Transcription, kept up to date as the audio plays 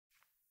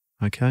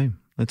Okay,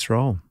 let's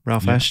roll.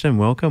 Ralph Yeah. Ashton,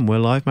 welcome. We're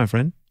live, my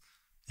friend.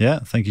 Yeah,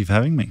 thank you for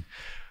having me.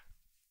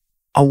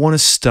 I want to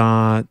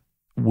start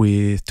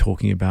with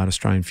talking about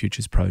Australian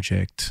Futures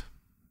Project,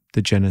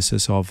 the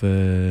genesis of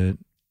it,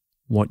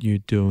 what you're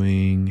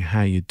doing,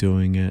 how you're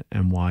doing it,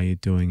 and why you're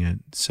doing it.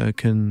 So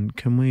can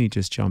we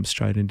just jump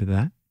straight into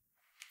that?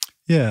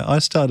 Yeah, I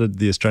started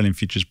the Australian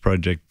Futures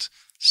Project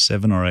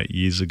 7 or 8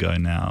 years ago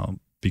now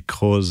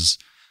because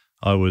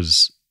I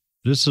was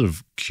just sort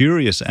of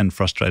curious and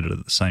frustrated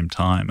at the same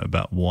time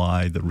about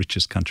why the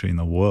richest country in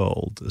the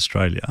world,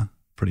 Australia,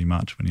 pretty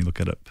much when you look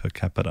at it per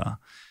capita,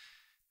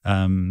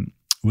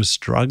 was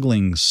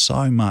struggling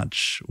so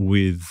much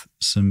with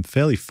some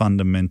fairly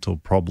fundamental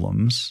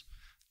problems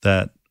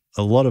that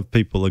a lot of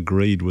people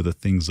agreed were the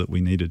things that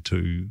we needed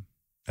to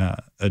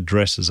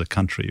address as a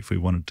country if we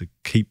wanted to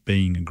keep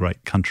being a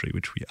great country,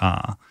 which we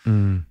are,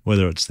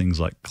 whether it's things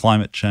like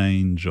climate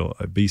change or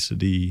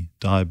obesity,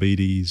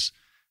 diabetes,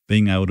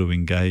 being able to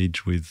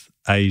engage with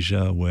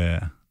Asia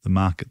where the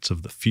markets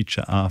of the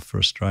future are for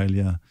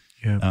Australia,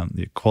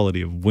 the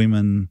equality of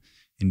women,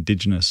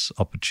 Indigenous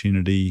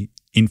opportunity,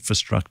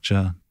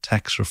 infrastructure,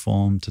 tax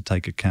reform to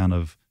take account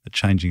of a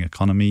changing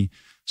economy.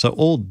 So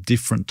all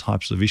different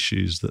types of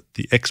issues that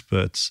the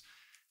experts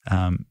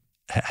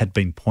had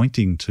been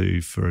pointing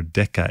to for a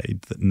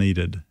decade that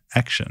needed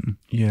action.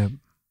 Yeah.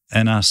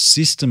 And our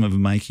system of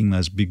making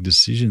those big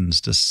decisions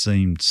just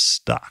seemed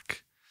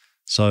stuck.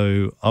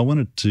 So I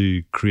wanted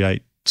to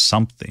create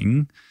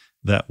something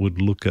that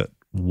would look at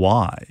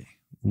why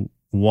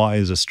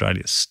is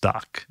Australia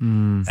stuck,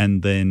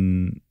 and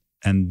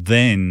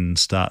then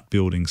start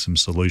building some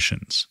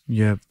solutions.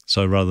 Yeah.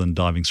 So rather than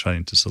diving straight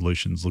into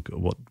solutions, look at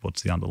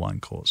what's the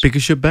underlying cause.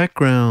 Because your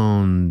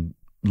background,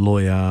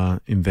 lawyer,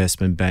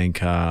 investment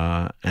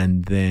banker,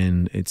 and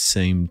then it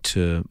seemed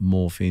to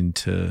morph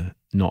into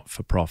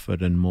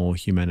not-for-profit and more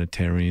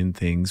humanitarian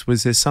things.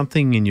 Was there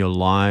something in your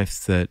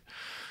life that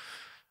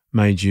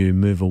made you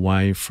move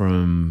away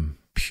from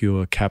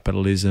pure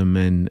capitalism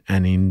and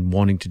in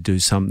wanting to do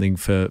something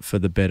for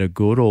the better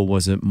good, or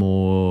was it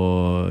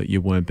more you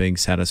weren't being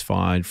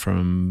satisfied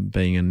from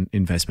being an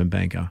investment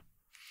banker?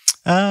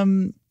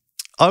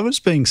 I was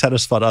being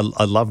satisfied.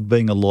 I loved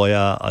being a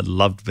lawyer. I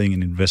loved being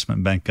an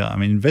investment banker. I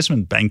mean,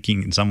 investment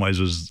banking in some ways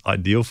was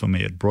ideal for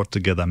me. It brought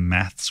together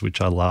maths, which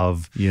I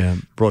love,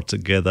 brought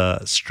together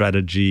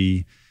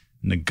strategy,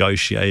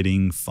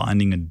 negotiating,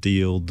 finding a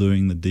deal,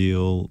 doing the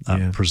deal,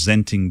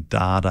 presenting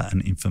data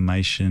and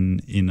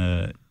information in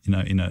a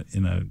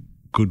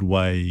good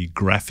way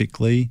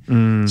graphically.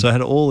 So I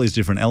had all these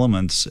different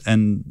elements,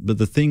 but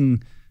the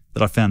thing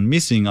that I found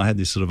missing, I had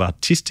this sort of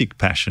artistic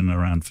passion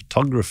around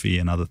photography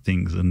and other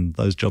things, and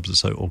those jobs are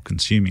so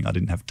all-consuming. I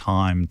didn't have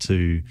time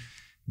to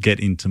get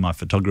into my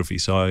photography,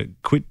 so I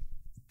quit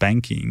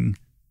banking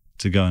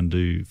to go and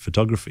do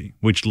photography,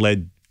 which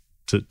led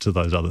to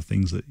those other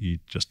things that you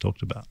just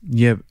talked about.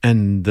 Yeah,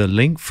 and the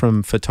link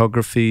from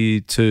photography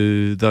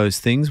to those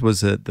things,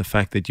 was it the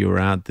fact that you were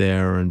out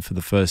there and for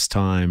the first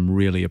time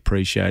really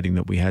appreciating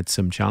that we had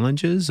some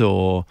challenges,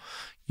 or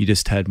you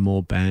just had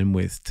more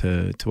bandwidth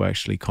to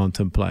actually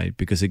contemplate?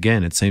 Because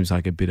again, it seems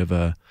like a bit of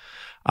a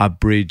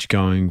bridge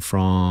going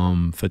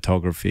from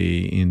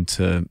photography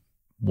into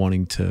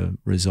wanting to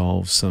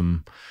resolve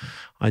some,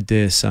 I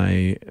dare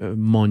say,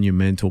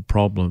 monumental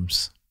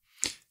problems.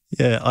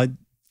 Yeah,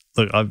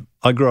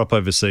 I grew up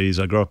overseas.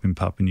 I grew up in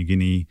Papua New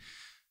Guinea.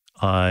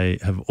 I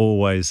have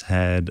always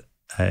had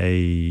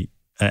an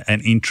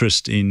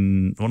interest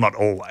in, well, not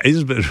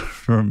always, but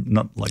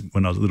not like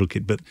when I was a little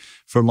kid, but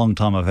for a long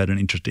time I've had an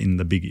interest in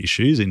the big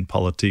issues, in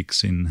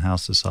politics, in how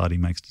society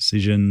makes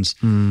decisions.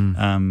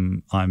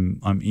 I'm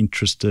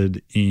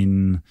interested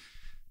in,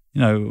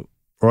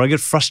 or I get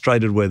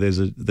frustrated where there's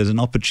an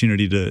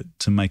opportunity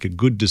to make a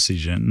good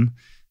decision,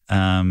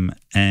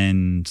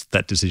 and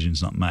that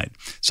decision's not made.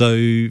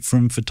 So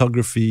from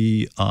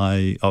photography,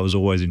 I was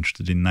always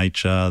interested in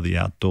nature, the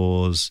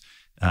outdoors.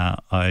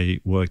 I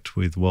worked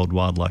with World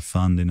Wildlife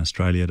Fund in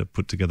Australia to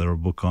put together a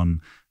book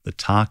on the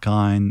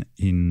Tarkine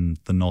in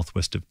the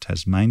northwest of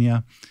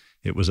Tasmania.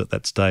 It was at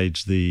that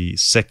stage the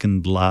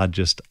second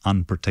largest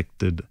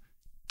unprotected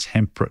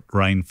temperate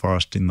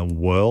rainforest in the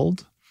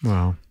world.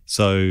 Wow.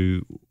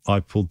 So I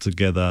pulled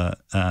together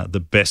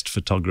the best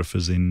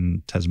photographers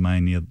in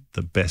Tasmania,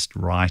 the best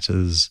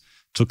writers,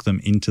 took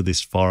them into this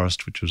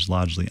forest, which was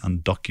largely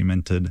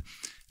undocumented,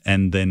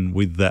 and then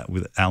with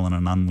Alan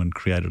and Unwin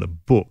created a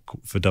book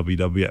for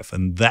WWF,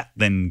 and that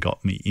then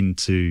got me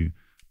into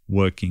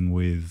working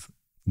with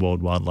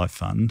World Wildlife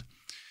Fund.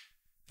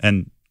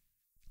 And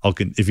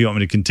if you want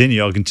me to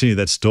continue, I'll continue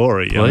that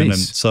story.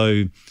 Please.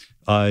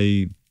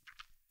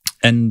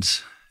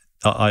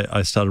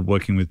 I started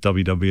working with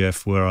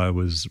WWF, where I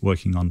was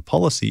working on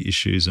policy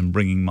issues and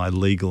bringing my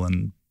legal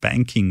and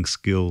banking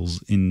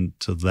skills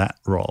into that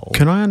role.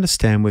 Can I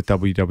understand with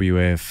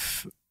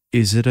WWF,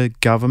 is it a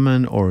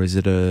government or is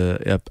it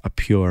a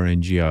pure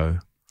NGO?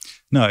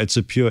 No, it's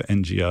a pure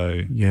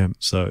NGO. Yeah.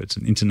 So it's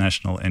an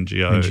international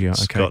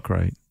NGO. Okay,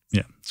 great.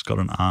 Yeah, it's got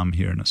an arm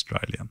here in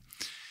Australia.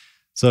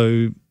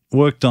 So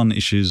worked on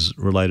issues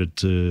related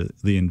to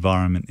the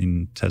environment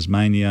in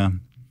Tasmania.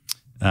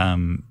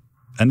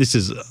 And this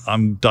is,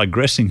 I'm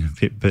digressing a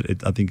bit, but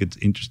I think it's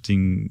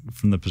interesting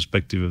from the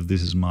perspective of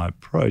this is my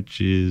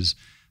approach, is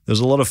there's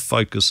a lot of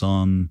focus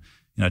on,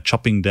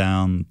 chopping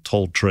down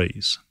tall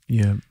trees.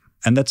 Yeah.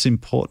 And that's an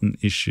important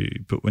issue.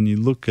 But when you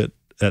look at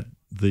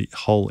the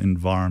whole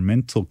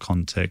environmental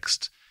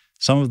context,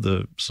 some of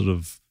the sort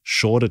of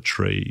shorter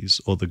trees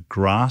or the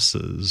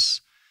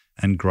grasses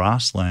and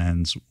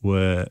grasslands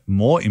were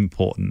more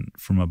important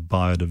from a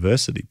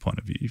biodiversity point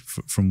of view,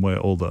 from where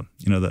all the,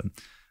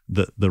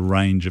 the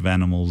range of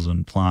animals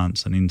and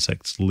plants and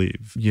insects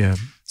live. Yeah.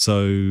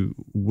 So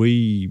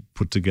we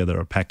put together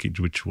a package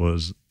which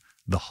was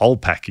the whole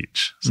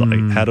package. It's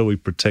like, how do we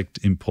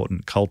protect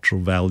important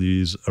cultural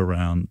values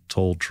around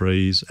tall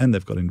trees? And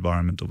they've got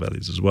environmental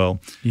values as well.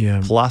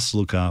 Yeah. Plus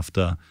look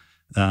after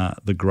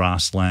the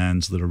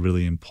grasslands that are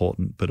really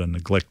important but are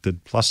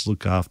neglected. Plus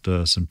look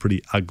after some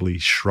pretty ugly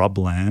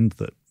shrubland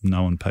that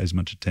no one pays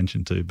much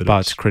attention to. But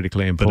it's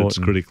critically important. But it's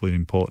critically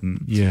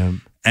important. Yeah.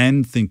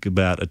 And think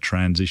about a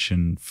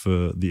transition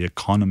for the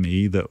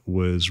economy that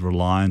was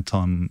reliant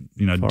on,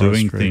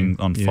 doing things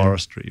on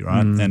forestry,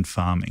 right, and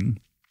farming,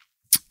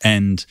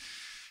 and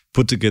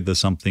put together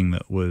something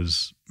that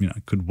was,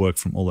 could work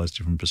from all those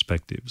different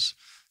perspectives.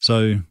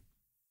 So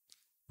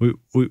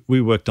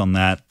we worked on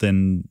that.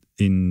 Then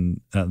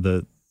in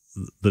the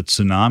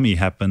tsunami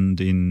happened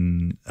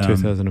in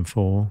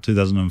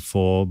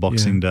 2004,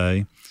 Boxing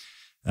Day.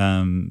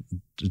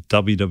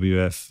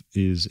 WWF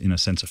is, in a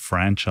sense, a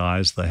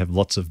franchise. They have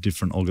lots of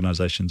different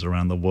organizations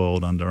around the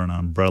world under an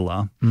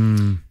umbrella.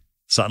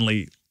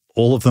 Suddenly,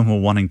 all of them were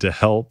wanting to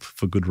help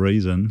for good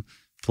reason.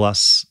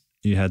 Plus,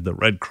 you had the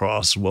Red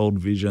Cross, World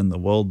Vision, the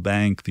World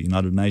Bank, the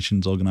United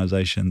Nations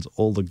organizations,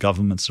 all the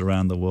governments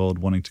around the world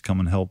wanting to come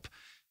and help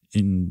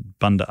in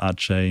Banda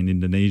Aceh, in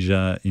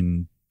Indonesia,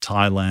 in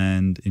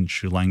Thailand, in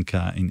Sri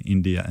Lanka, in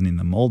India, and in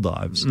the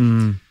Maldives.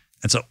 And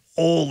so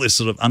all this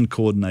sort of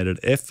uncoordinated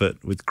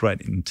effort with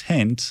great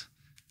intent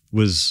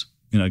was,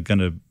 going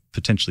to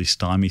potentially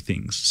stymie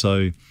things.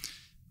 So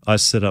I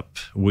set up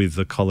with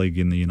a colleague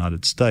in the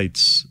United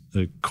States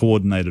a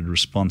coordinated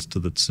response to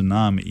the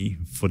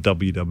tsunami for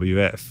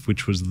WWF,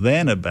 which was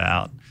then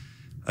about,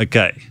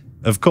 okay,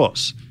 of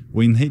course,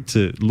 we need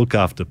to look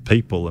after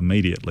people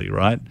immediately,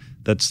 right?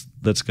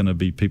 That's going to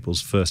be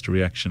people's first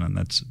reaction, and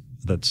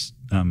that's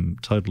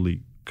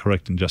totally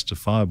correct and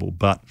justifiable.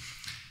 But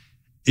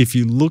if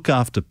you look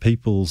after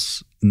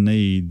people's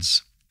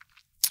needs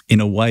in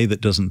a way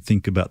that doesn't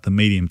think about the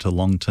medium to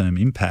long-term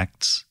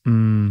impacts,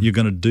 you're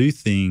going to do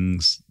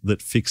things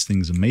that fix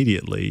things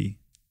immediately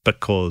but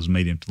cause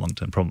medium to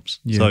long-term problems.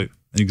 Yeah. So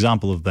an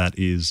example of that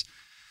is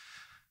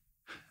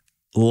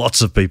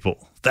lots of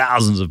people,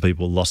 thousands of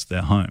people lost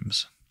their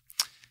homes.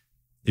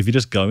 If you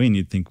just go in,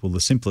 you'd think, well,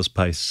 the simplest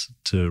place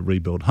to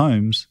rebuild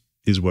homes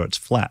is where it's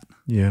flat.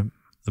 Yeah.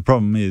 The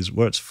problem is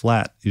where it's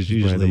flat is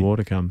usually where the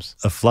water comes.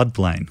 A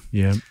floodplain.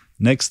 Yeah.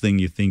 Next thing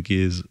you think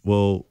is,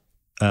 well,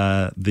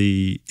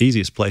 the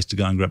easiest place to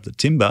go and grab the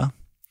timber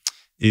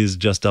is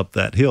just up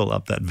that hill,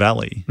 up that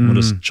valley. We'll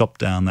just chop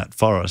down that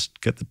forest,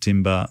 get the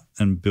timber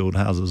and build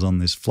houses on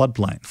this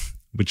floodplain,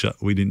 which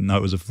we didn't know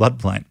was a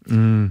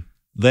floodplain.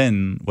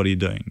 Then what are you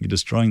doing? You're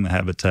destroying the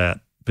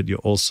habitat, but you're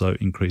also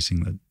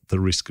increasing the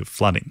risk of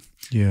flooding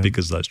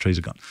because those trees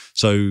are gone.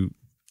 So,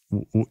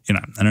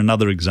 and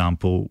another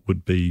example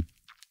would be,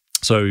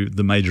 so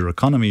the major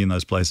economy in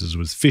those places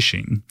was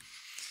fishing.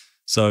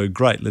 So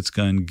great, let's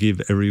go and give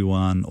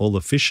everyone, all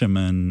the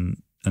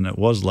fishermen, and it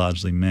was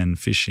largely men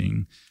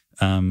fishing,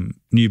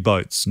 new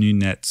boats, new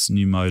nets,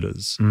 new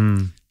motors.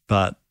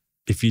 But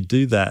if you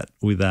do that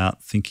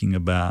without thinking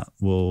about,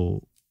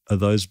 well, are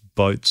those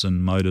boats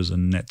and motors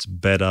and nets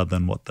better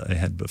than what they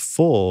had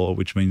before,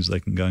 which means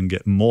they can go and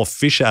get more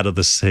fish out of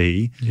the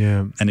sea.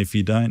 Yeah. And if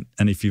you don't,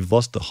 and if you've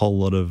lost a whole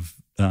lot of,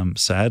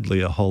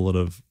 sadly, a whole lot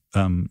of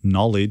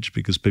knowledge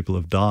because people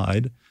have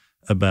died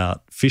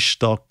about fish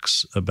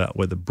stocks, about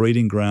where the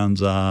breeding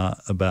grounds are,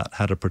 about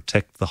how to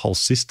protect the whole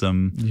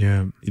system.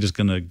 Yeah. You're just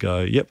going to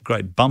go, yep,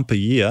 great, bumper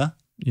year.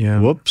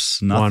 Yeah.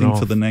 Whoops, nothing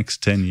for the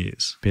next 10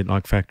 years. Bit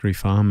like factory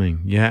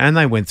farming. Yeah, and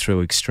they went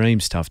through extreme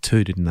stuff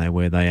too, didn't they,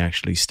 where they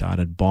actually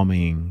started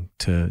bombing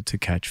to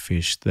catch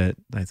fish that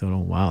they thought, oh,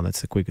 wow,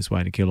 that's the quickest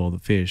way to kill all the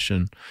fish,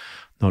 and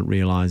not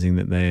realising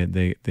that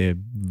they're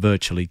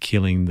virtually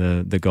killing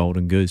the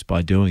golden goose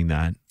by doing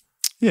that.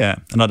 Yeah,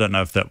 and I don't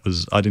know if that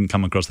was, I didn't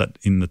come across that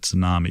in the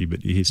tsunami,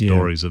 but you hear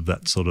stories of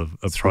that sort of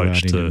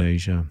approach to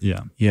Indonesia.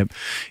 Yeah. Yep.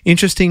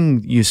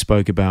 Interesting you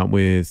spoke about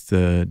with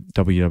the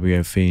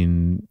WWF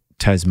in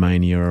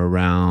Tasmania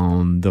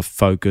around the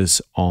focus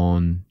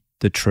on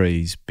the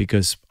trees,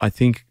 because I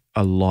think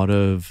a lot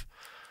of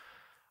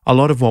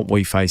what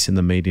we face in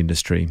the meat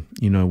industry,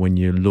 when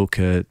you look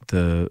at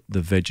the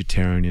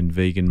vegetarian and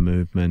vegan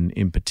movement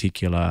in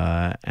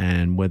particular,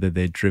 and whether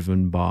they're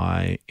driven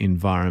by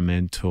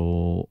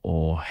environmental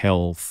or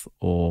health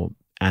or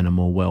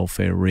animal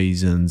welfare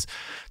reasons,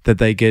 that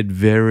they get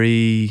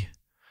very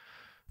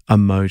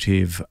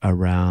emotive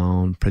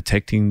around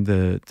protecting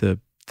the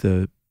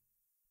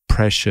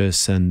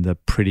precious and the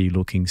pretty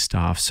looking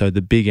stuff. So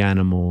the big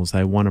animals,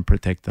 they want to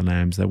protect the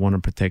lambs, they want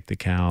to protect the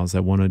cows, they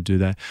want to do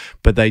that.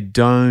 But they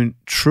don't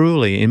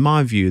truly, in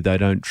my view, they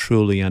don't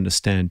truly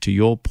understand, to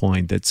your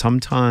point, that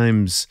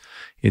sometimes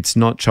it's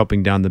not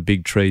chopping down the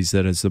big trees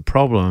that is the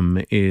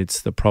problem. It's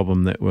the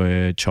problem that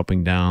we're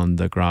chopping down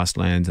the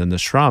grasslands and the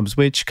shrubs,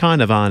 which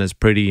kind of aren't as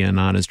pretty and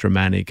aren't as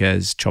dramatic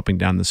as chopping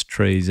down the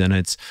trees. And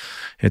it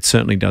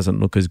certainly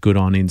doesn't look as good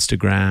on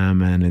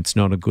Instagram, and it's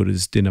not as good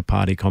as dinner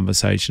party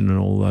conversation and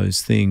all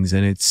those things.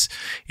 And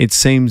it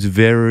seems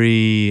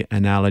very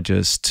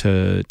analogous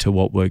to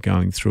what we're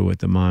going through at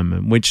the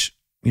moment, which,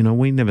 you know,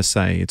 we never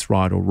say it's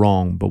right or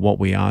wrong, but what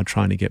we are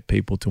trying to get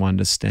people to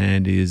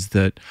understand is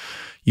that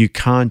you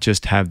can't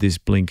just have this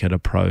blinkered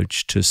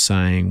approach to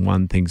saying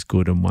one thing's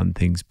good and one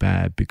thing's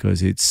bad,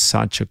 because it's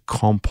such a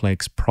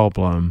complex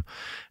problem,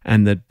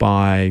 and that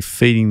by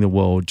feeding the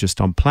world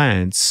just on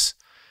plants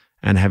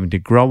and having to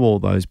grow all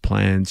those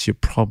plants, you're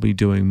probably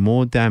doing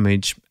more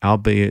damage,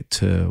 albeit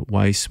to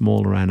way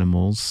smaller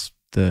animals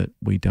that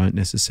we don't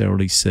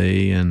necessarily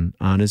see and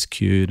aren't as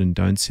cute and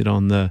don't sit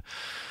on the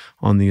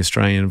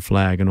Australian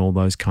flag and all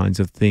those kinds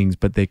of things,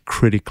 but they're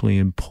critically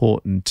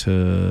important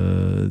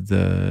to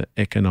the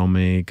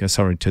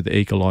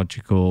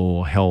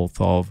ecological health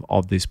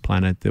of this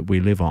planet that we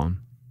live on.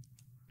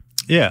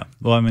 Yeah,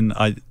 well, I mean,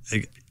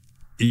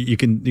 you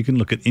can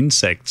look at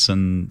insects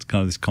and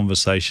kind of this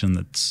conversation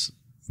that's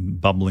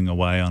bubbling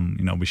away on,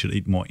 you know, we should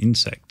eat more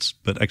insects,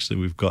 but actually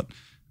we've got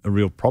a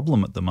real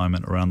problem at the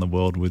moment around the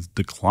world with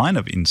decline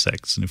of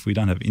insects. And if we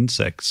don't have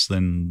insects,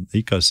 then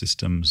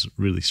ecosystems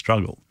really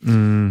struggle.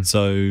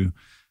 So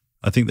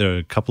I think there are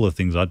a couple of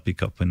things I'd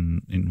pick up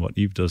in what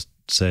you've just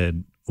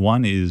said.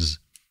 One is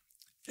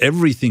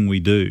everything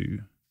we do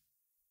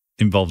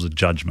involves a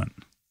judgment.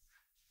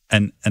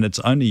 And it's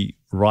only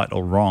right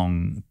or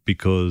wrong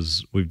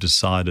because we've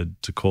decided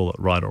to call it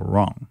right or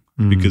wrong.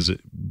 Because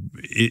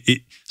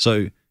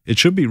so it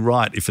should be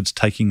right if it's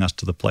taking us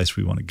to the place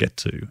we want to get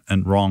to,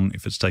 and wrong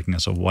if it's taking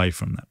us away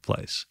from that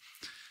place.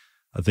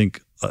 I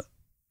think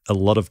a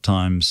lot of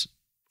times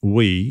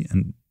we,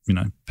 and you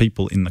know,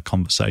 people in the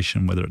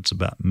conversation, whether it's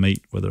about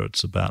meat, whether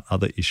it's about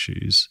other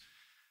issues,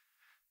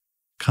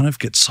 kind of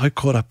get so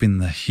caught up in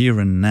the here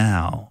and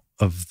now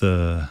of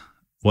the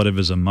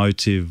whatever's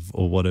emotive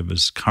or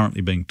whatever's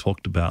currently being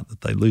talked about,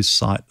 that they lose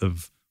sight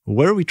of, well,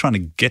 where are we trying to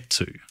get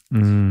to?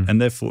 And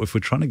therefore, if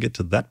we're trying to get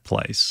to that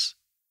place,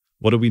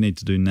 what do we need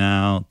to do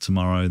now,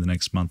 tomorrow, the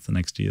next month, the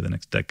next year, the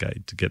next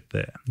decade to get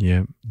there?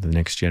 Yeah, the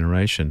next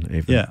generation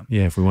even.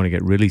 Yeah, if we want to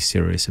get really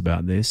serious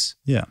about this.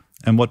 Yeah,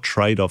 and what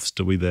trade-offs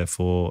do we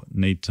therefore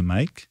need to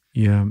make?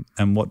 Yeah.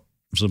 And what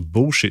sort of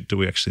bullshit do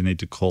we actually need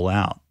to call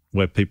out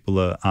where people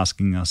are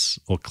asking us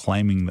or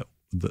claiming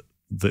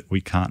that we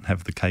can't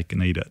have the cake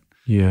and eat it?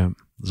 Yeah.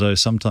 So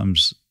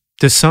sometimes...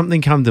 Does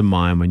something come to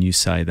mind when you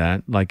say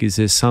that? Like, is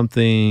there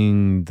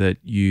something that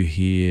you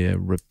hear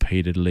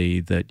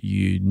repeatedly that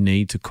you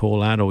need to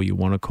call out or you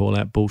want to call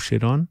out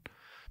bullshit on,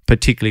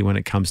 particularly when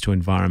it comes to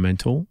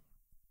environmental?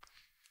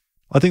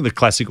 I think the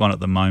classic one at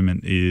the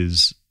moment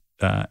is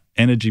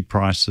energy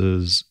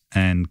prices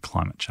and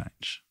climate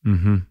change.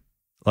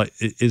 Like,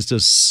 it's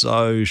just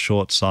so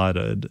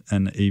short-sighted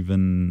and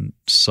even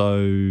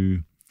so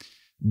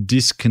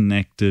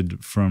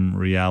disconnected from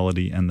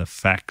reality and the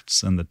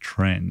facts and the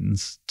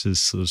trends to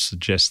sort of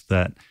suggest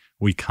that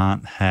we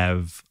can't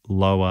have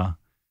lower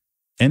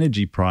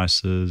energy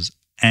prices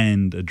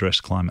and address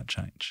climate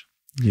change.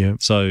 Yeah.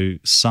 So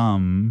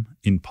some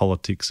in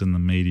politics and the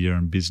media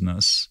and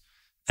business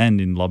and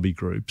in lobby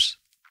groups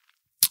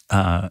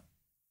sort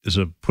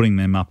of putting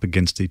them up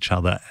against each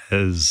other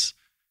as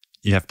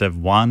you have to have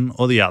one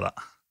or the other.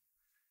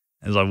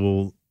 It's like,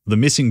 well, the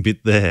missing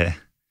bit there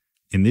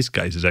in this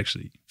case is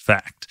actually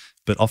fact,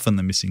 but often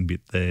the missing bit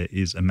there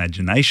is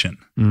imagination.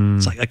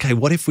 It's like, okay,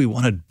 what if we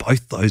wanted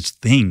both those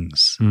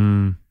things?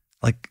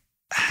 Like,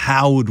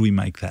 how would we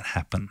make that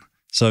happen?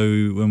 So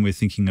when we're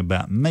thinking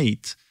about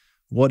meat,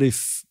 what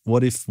if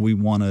we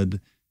wanted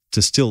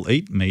to still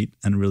eat meat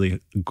and really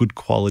good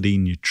quality,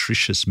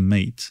 nutritious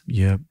meat,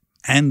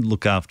 and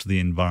look after the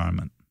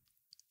environment?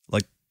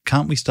 Like,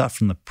 can't we start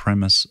from the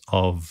premise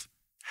of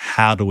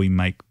how do we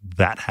make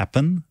that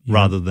happen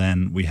rather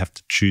than we have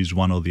to choose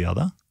one or the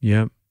other?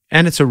 Yeah.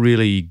 And it's a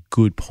really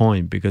good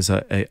point because,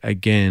 and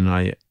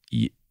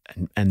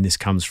this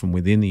comes from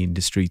within the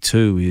industry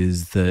too,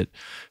 is that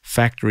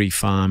factory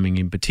farming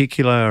in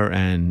particular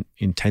and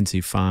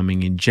intensive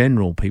farming in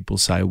general, people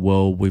say,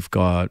 well, we've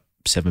got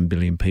 7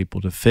 billion people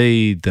to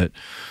feed, that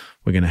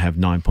we're going to have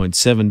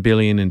 9.7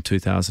 billion in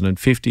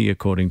 2050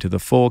 according to the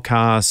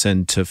forecasts,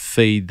 and to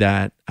feed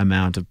that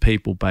amount of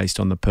people based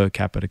on the per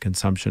capita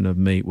consumption of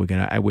meat,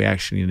 we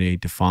actually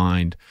need to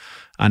find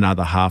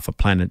another half a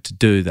planet to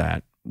do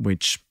that.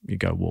 Which you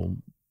go, well,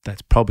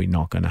 that's probably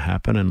not going to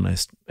happen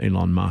unless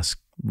Elon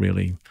Musk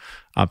really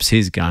ups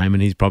his game,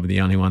 and he's probably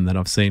the only one that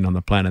I've seen on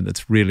the planet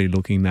that's really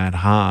looking that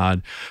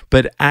hard.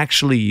 But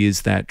actually,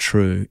 is that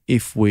true?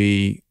 If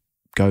we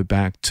go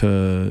back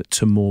to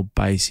more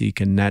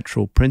basic and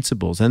natural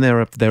principles. And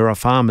there are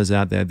farmers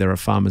out there, there are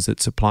farmers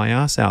that supply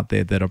us out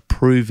there that are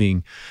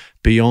proving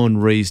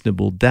beyond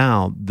reasonable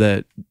doubt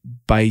that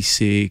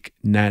basic,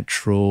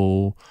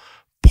 natural,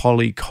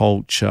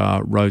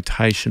 polyculture,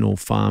 rotational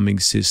farming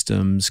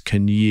systems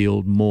can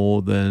yield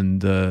more than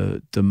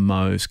the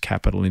most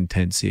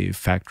capital-intensive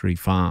factory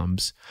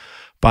farms.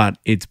 But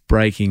it's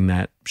breaking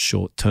that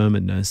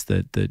short-termedness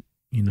that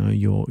you know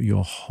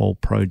your whole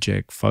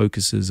project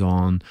focuses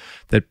on,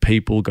 that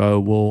people go,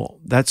 well,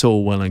 that's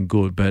all well and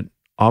good, but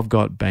I've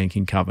got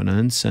banking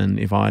covenants, and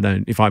if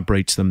I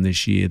breach them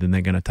this year, then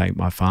they're going to take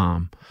my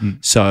farm.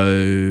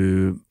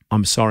 So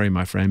I'm sorry,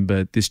 my friend,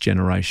 but this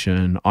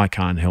generation, I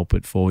can't help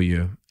it for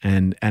you.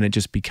 And it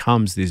just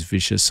becomes this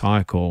vicious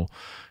cycle,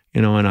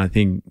 you know. And I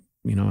think,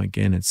 you know,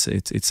 again, it's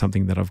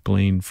something that I've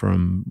gleaned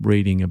from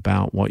reading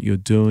about what you're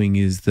doing,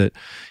 is that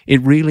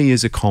it really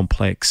is a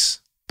complex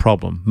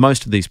problem.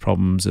 Most of these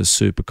problems are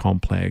super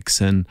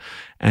complex, and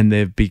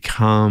they've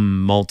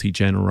become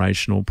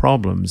multi-generational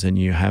problems. And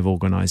you have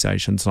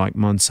organizations like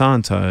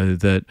Monsanto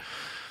that,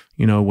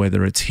 you know,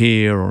 whether it's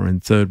here or in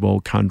third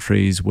world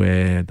countries,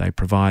 where they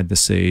provide the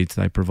seeds,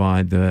 they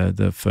provide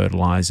the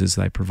fertilizers,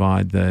 they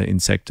provide the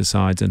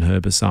insecticides and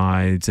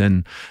herbicides,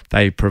 and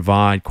they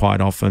provide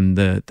quite often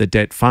the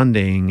debt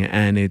funding.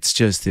 And it's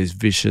just this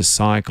vicious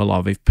cycle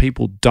of, if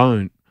people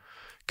don't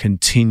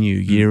continue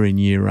year in,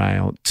 year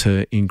out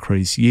to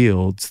increase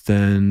yields,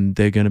 then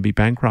they're going to be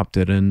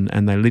bankrupted, and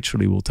they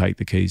literally will take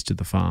the keys to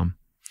the farm.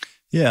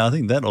 Yeah, I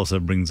think that also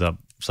brings up,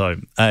 so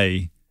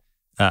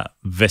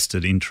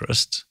vested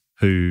interest,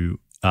 who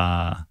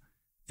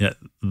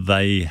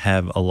they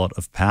have a lot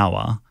of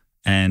power,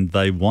 and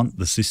they want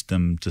the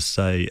system to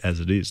stay as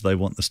it is. They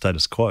want the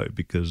status quo,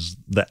 because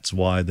that's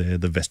why they're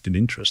the vested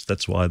interest.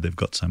 That's why they've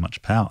got so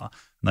much power.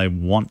 And they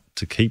want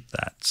to keep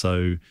that.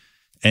 So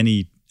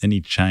any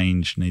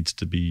change needs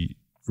to be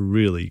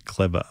really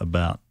clever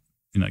about,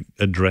 you know,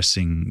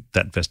 addressing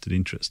that vested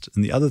interest.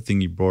 And the other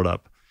thing you brought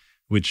up,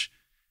 which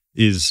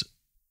is,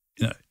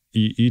 you know,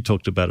 you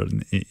talked about it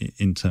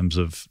in terms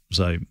of,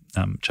 say,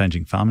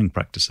 changing farming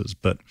practices,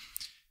 but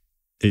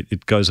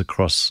it goes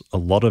across a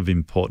lot of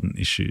important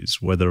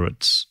issues, whether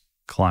it's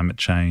climate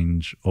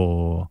change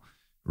or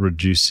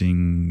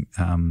reducing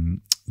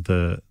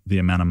the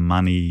amount of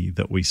money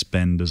that we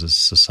spend as a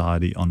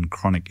society on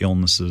chronic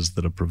illnesses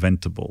that are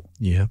preventable.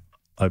 Yeah.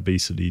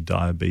 Obesity,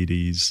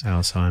 diabetes,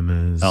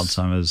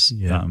 Alzheimer's,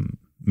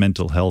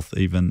 mental health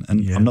even.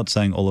 And I'm not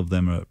saying all of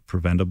them are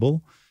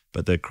preventable,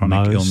 but they're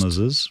chronic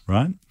illnesses,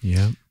 right?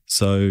 Yeah.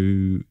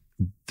 So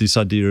this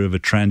idea of a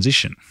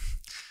transition.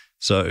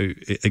 So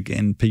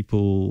again,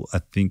 people, I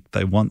think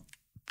they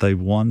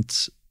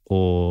want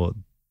or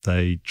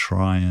they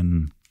try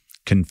and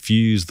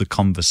confuse the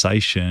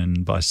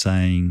conversation by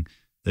saying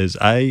there's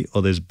A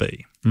or there's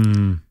B.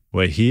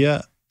 We're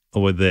here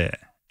or we're there,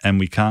 and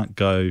we can't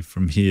go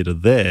from here to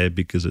there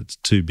because it's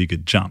too big a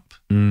jump,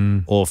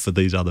 or for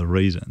these other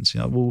reasons. You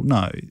know, well,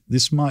 no,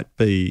 this might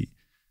be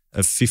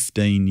a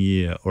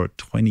 15-year or a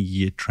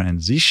 20-year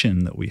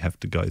transition that we have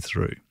to go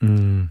through,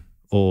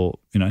 or,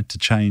 you know, to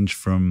change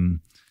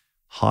from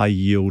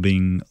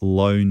high-yielding,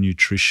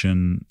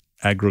 low-nutrition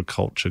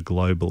agriculture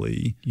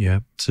globally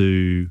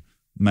to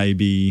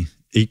maybe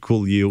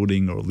equal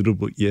yielding or a little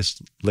bit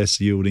less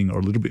yielding or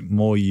a little bit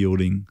more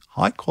yielding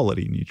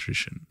high-quality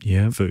nutrition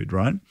food,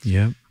 right?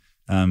 Yeah.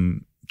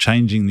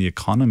 Changing the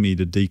economy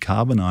to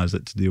decarbonize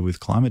it to deal with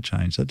climate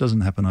change, that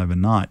doesn't happen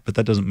overnight, but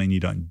that doesn't mean you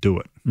don't do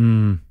it.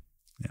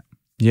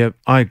 Yeah,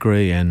 I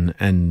agree.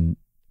 And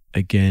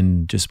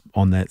again, just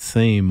on that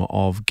theme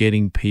of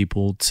getting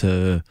people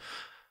to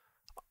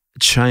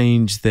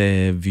change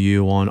their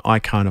view on, I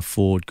can't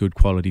afford good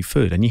quality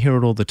food. And you hear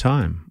it all the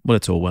time. Well,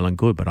 it's all well and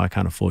good, but I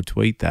can't afford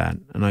to eat that.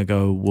 And I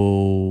go,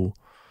 well,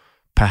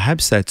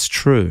 perhaps that's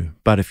true.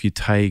 But if you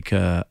take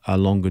a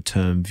longer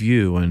term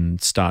view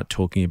and start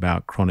talking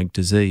about chronic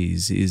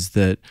disease, is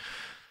that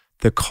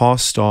the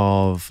cost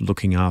of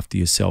looking after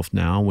yourself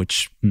now,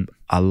 which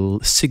a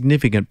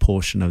significant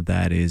portion of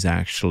that is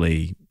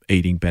actually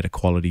eating better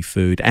quality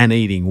food and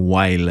eating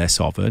way less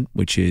of it,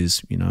 which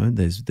is, you know,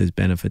 there's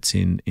benefits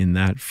in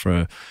that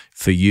for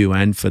you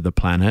and for the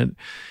planet,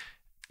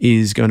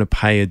 is going to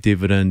pay a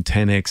dividend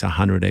 10x,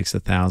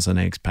 100x,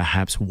 1000x,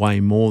 perhaps way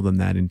more than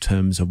that in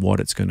terms of what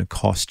it's going to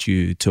cost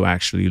you to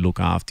actually look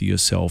after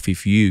yourself.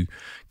 If you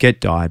get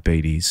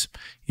diabetes,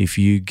 if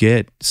you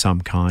get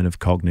some kind of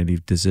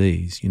cognitive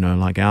disease, you know,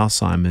 like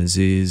Alzheimer's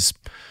is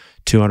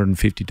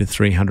 $250,000 to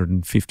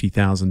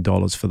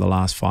 $350,000 for the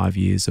last 5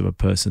 years of a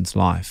person's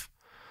life.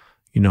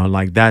 You know,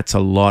 like that's a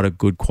lot of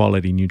good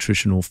quality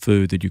nutritional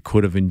food that you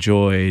could have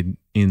enjoyed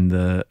in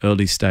the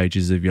early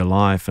stages of your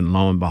life, and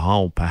lo and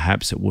behold,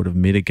 perhaps it would have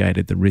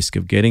mitigated the risk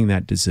of getting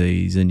that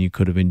disease and you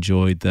could have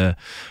enjoyed the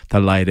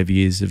later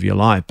years of your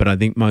life. But I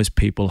think most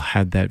people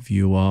had that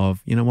view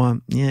of, you know what,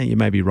 yeah, you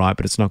may be right,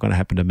 but it's not going to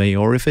happen to me.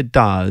 Or if it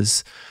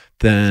does,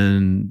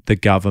 then the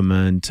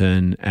government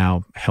and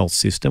our health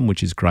system,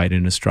 which is great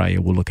in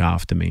Australia, will look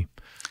after me.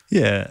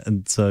 Yeah,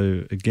 and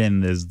so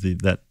again, there's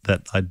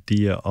that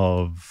idea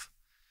of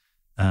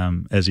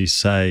as you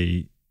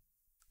say,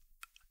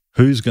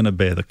 who's going to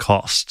bear the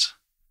cost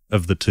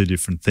of the two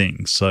different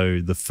things? So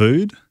the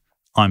food,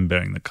 I'm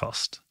bearing the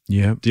cost.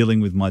 Yeah. Dealing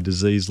with my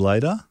disease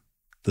later,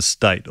 the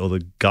state or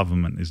the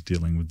government is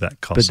dealing with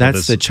that cost. But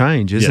that's the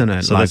change, isn't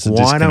it? So like,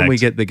 why don't we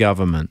get the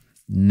government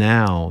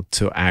now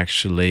to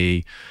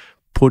actually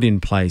put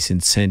in place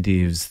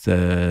incentives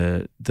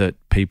that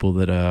people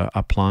that are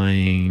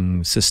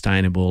applying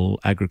sustainable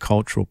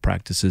agricultural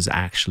practices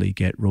actually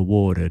get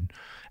rewarded,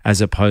 as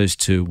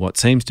opposed to what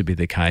seems to be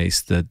the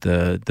case, that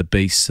the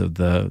beasts of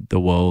the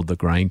world, the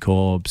grain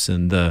corps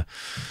and the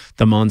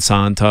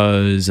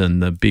Monsantos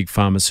and the big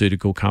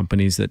pharmaceutical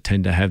companies that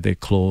tend to have their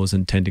claws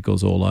and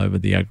tentacles all over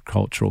the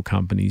agricultural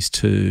companies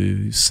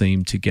too,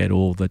 seem to get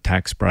all the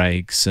tax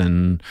breaks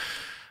and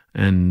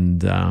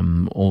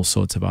all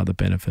sorts of other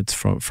benefits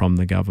from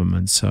the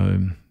government. So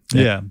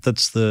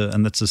that's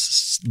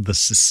the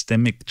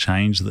systemic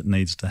change that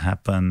needs to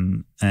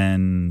happen,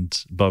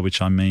 and by which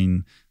I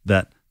mean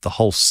that the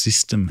whole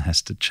system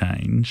has to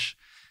change.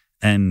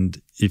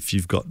 And if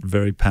you've got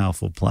very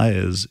powerful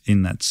players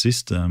in that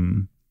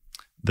system,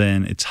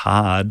 then it's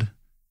hard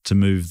to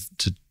move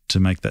to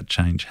make that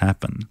change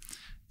happen.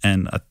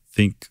 And I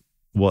think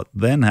what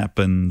then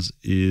happens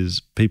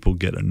is people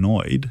get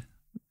annoyed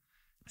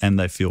and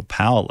they feel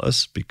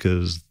powerless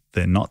because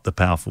they're not the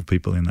powerful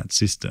people in that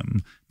system,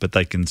 but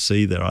they can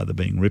see they're either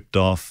being ripped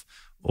off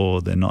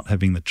or they're not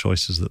having the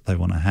choices that they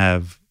want to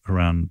have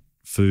around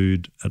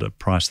food at a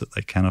price that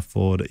they can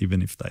afford,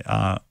 even if they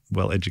are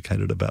well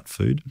educated about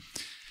food.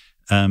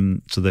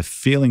 So they're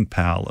feeling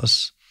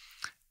powerless,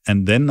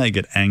 and then they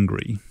get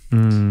angry.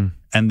 And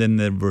then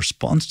their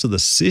response to the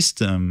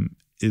system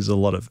is a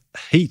lot of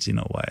heat in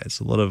a way. It's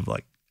a lot of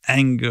like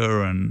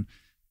anger and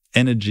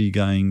energy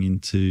going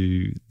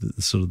into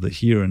the sort of the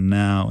here and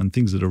now and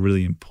things that are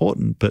really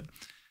important, but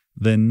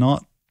they're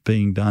not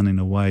being done in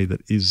a way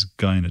that is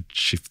going to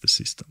shift the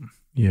system.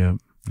 Yeah.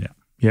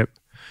 Yep.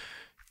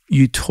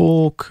 You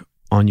talk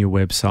on your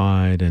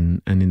website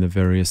and in the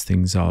various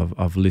things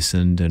I've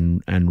listened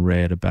and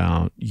read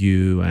about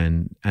you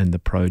and the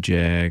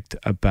project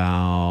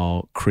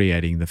about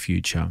creating the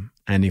future.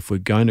 And if we're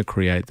going to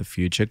create the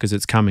future, because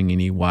it's coming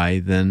anyway,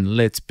 then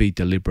let's be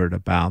deliberate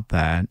about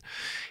that.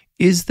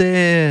 Is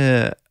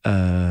there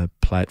a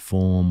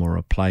platform or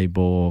a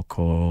playbook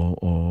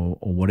or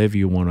whatever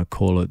you want to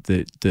call it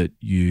that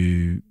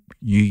you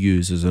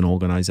use as an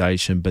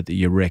organisation, but that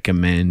you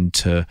recommend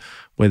to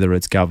whether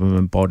it's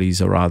government bodies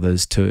or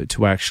others to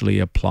actually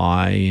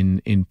apply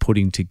in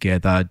putting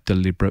together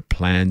deliberate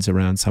plans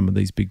around some of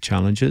these big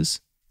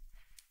challenges?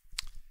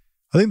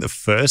 I think the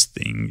first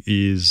thing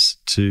is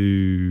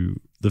to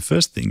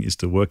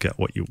work out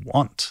what you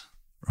want,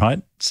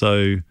 right?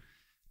 So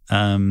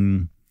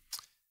and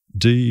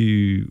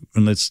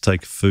let's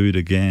take food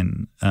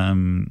again.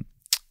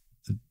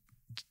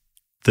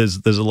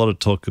 There's a lot of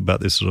talk about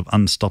this sort of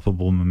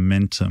unstoppable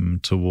momentum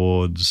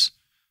towards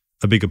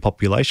a bigger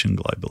population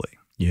globally.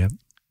 Yeah.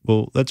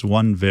 Well, that's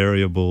one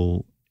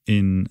variable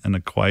in an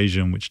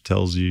equation which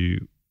tells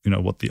you,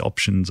 what the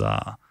options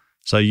are.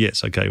 So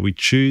yes, okay, we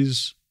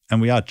choose,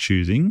 and we are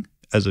choosing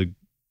as a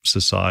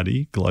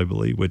society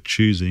globally, we're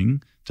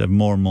choosing to have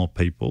more and more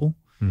people.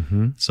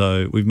 Mm-hmm.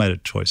 So we've made a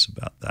choice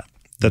about that.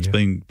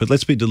 But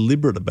let's be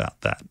deliberate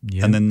about that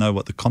and then know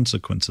what the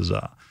consequences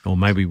are. Or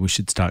maybe we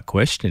should start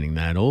questioning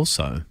that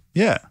also.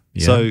 Yeah.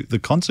 So the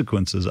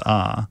consequences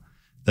are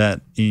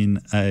that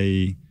in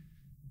a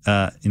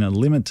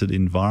limited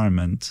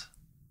environment,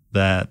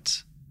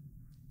 that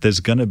there's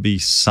going to be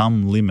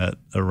some limit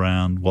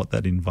around what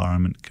that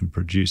environment can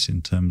produce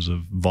in terms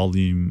of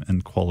volume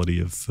and quality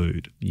of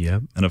food. Yeah.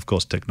 And of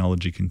course,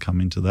 technology can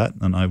come into that,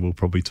 and I will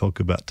probably talk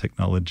about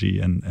technology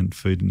and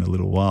food in a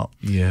little while.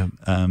 Yeah.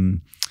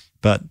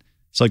 But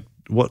it's like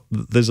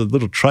there's a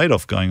little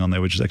trade-off going on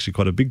there, which is actually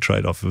quite a big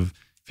trade-off of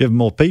if you have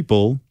more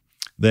people,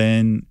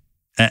 then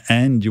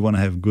and you want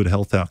to have good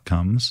health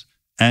outcomes,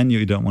 and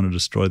you don't want to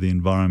destroy the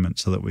environment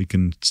so that we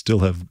can still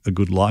have a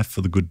good life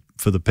for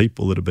the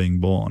people that are being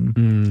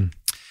born,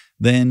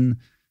 then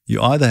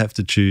you either have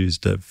to choose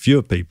to have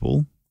fewer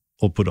people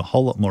or put a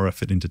whole lot more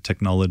effort into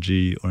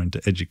technology or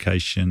into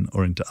education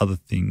or into other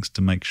things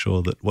to make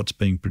sure that what's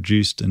being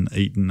produced and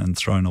eaten and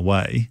thrown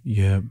away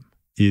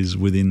is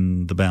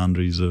within the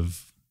boundaries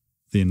of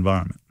the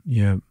environment.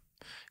 Yeah.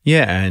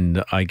 Yeah,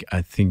 and I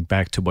think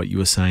back to what you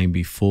were saying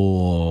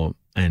before,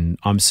 and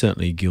I'm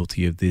certainly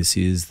guilty of this,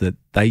 is that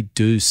they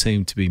do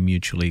seem to be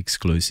mutually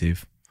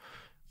exclusive.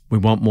 We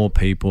want more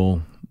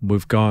people.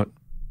 We've got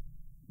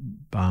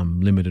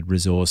limited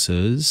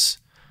resources.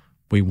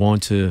 We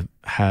want to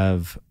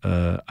have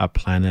a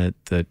planet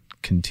that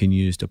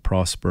continues to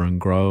prosper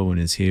and grow and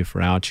is here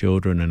for our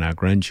children and our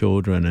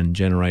grandchildren and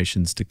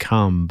generations to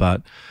come,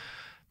 but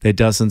there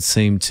doesn't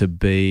seem to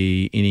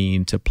be any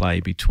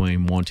interplay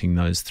between wanting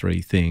those three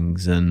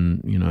things.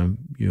 And,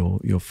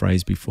 your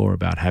phrase before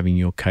about having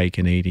your cake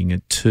and eating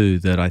it too,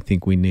 that I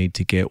think we need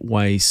to get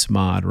way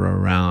smarter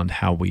around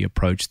how we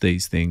approach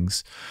these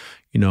things.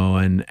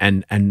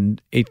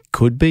 and it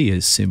could be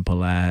as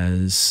simple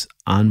as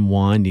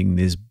unwinding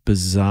this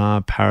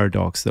bizarre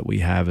paradox that we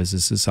have as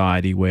a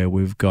society where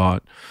we've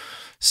got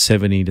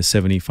 70 to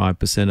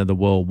 75% of the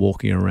world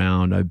walking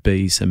around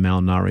obese and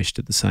malnourished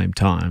at the same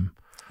time.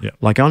 Yeah.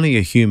 Like only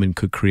a human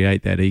could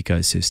create that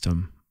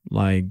ecosystem,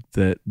 like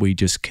that we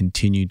just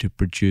continue to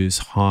produce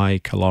high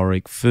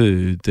caloric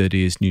food that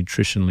is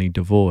nutritionally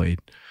devoid.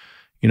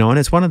 And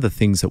it's one of the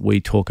things that we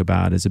talk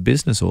about as a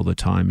business all the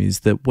time is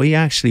that we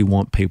actually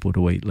want people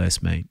to eat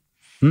less meat.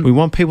 We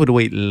want people to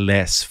eat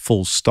less,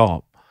 full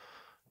stop.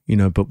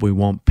 But we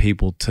want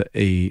people to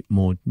eat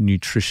more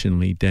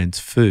nutritionally dense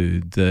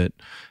food that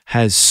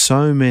has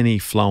so many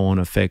flow-on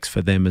effects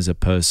for them as a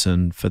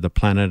person, for the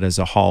planet as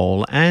a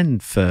whole,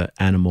 and for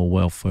animal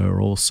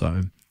welfare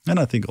also. And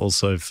I think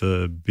also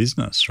for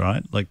business,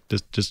 right? Like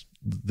just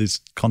this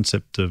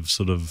concept of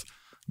sort of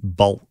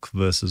bulk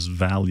versus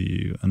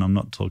value. And I'm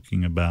not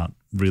talking about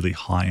really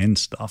high-end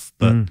stuff,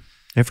 but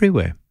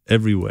everywhere.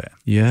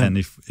 Yeah. And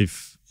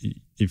if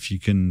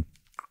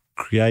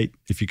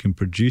you can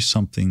produce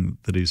something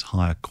that is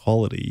higher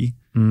quality,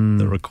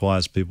 that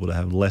requires people to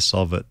have less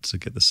of it to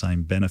get the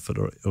same benefit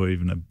or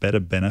even a better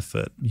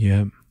benefit,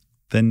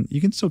 then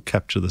you can still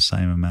capture the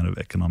same amount of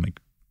economic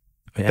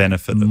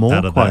benefit more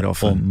out of quite that,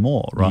 often. or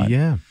more, right?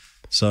 Yeah.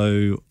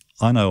 So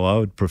I know I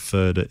would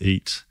prefer to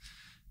eat,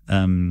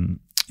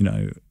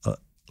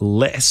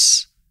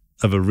 less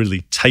of a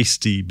really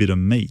tasty bit of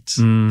meat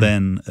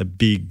than a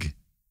big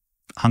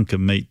hunk of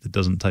meat that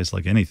doesn't taste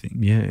like anything.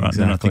 Yeah, right?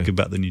 exactly. And I think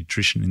about the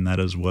nutrition in that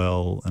as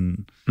well.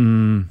 And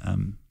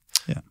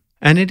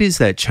And it is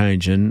that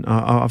change. And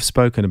I've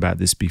spoken about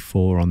this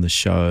before on the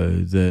show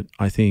that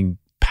I think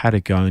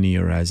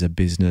Patagonia as a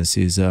business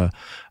is a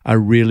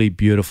really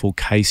beautiful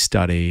case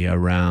study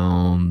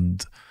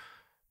around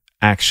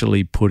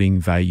actually putting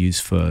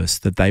values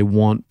first, that they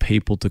want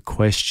people to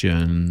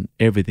question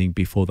everything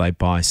before they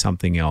buy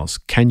something else.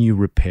 Can you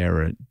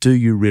repair it? Do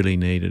you really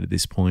need it at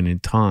this point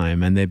in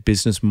time? And their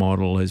business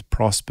model has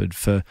prospered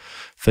for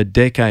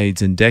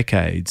decades and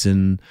decades.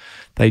 And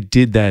they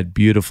did that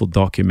beautiful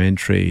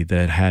documentary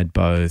that had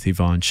both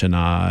Yvon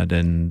Chouinard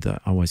and I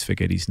always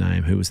forget his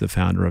name, who was the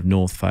founder of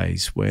North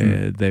Face,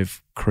 where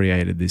they've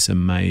created this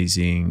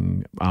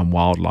amazing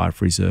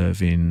wildlife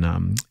reserve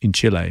in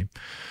Chile,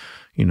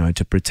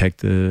 to protect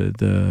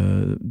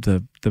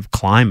the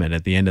climate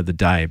at the end of the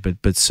day,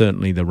 but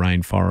certainly the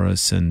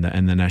rainforests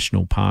and the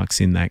national parks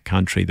in that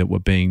country that were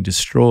being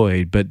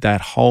destroyed. But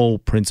that whole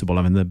principle,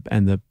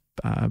 the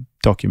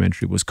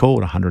documentary was called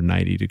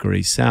 180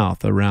 Degrees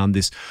South, around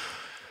this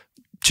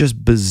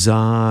just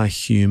bizarre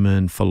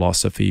human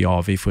philosophy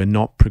of if we're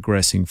not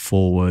progressing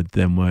forward,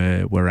 then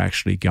we're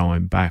actually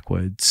going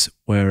backwards.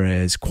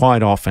 Whereas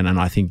quite often, and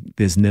I think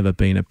there's never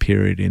been a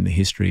period in the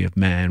history of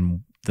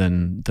man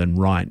than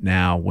right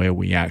now where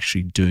we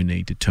actually do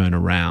need to turn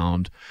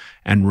around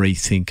and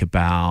rethink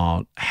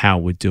about how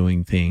we're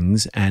doing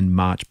things and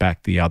march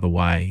back the other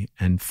way.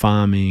 And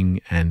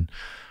farming and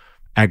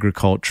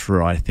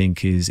agriculture, I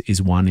think,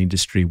 is one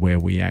industry where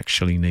we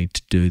actually need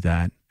to do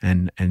that.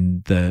 And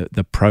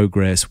the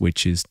progress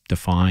which is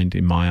defined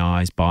in my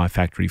eyes by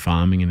factory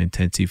farming and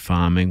intensive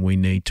farming, we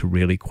need to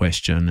really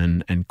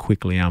question and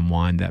quickly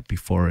unwind that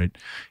before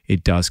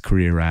it does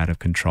career out of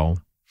control.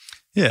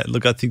 Yeah,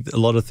 look, I think a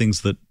lot of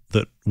things that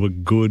were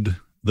good,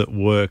 that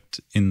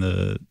worked in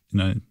the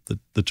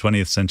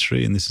 20th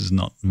century, and this is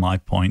not my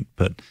point,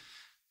 but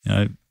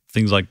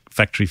things like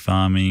factory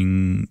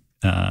farming,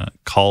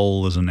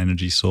 coal as an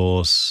energy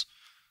source,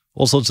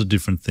 all sorts of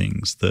different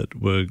things that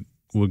were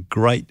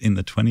great in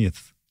the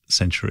 20th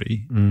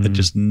century, are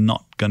just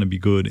not going to be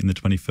good in the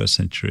 21st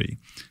century.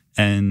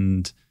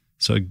 And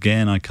so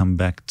again, I come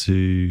back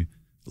to,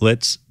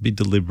 let's be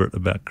deliberate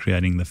about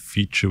creating the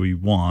future we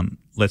want.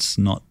 Let's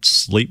not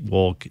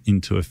sleepwalk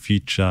into a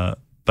future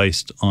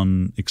based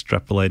on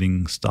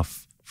extrapolating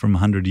stuff from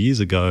 100 years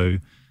ago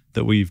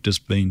that we've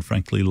just been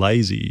frankly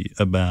lazy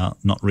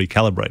about not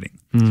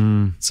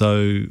recalibrating.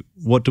 So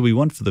what do we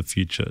want for the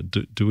future?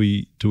 Do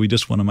we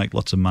just want to make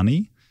lots of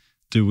money?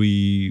 Do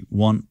we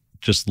want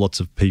just lots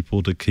of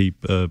people to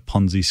keep a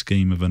Ponzi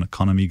scheme of an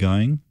economy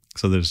going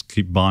so they just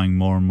keep buying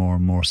more and more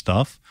and more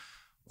stuff?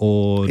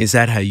 Or is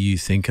that how you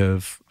think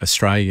of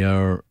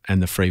Australia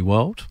and the free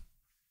world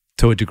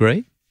to a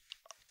degree?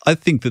 I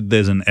think that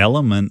there's an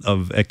element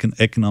of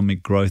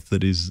economic growth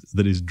that is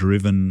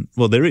driven.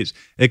 Well, there is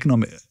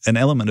an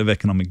element of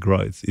economic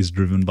growth is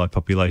driven by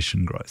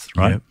population growth,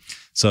 right? Yep.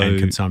 So and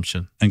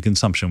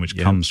consumption, which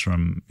comes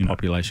from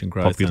population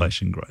growth.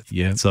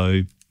 Yeah.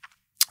 So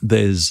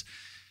there's.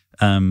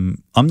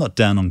 I'm not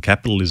down on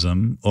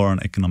capitalism or on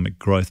economic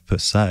growth per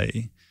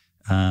se,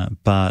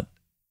 but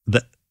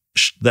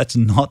that's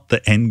not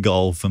the end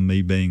goal for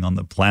me being on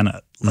the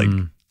planet. Like,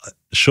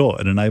 sure,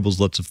 it enables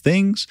lots of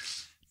things,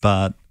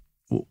 but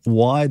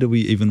why do we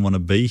even want to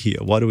be here?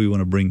 Why do we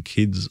want to bring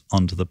kids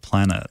onto the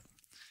planet?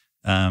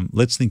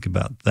 Let's think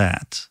about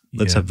that.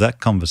 Let's have that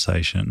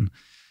conversation.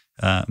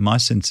 My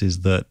sense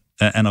is that,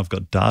 and I've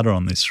got data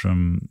on this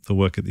from the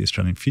work at the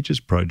Australian Futures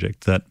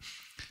Project, that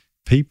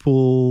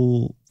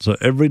so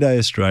everyday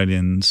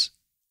Australians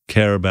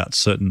care about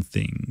certain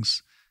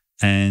things,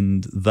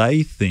 and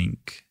they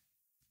think,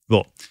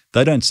 well,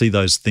 they don't see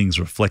those things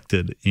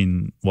reflected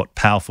in what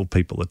powerful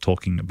people are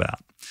talking about.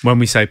 When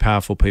we say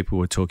powerful people,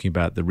 we're talking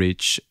about the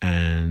rich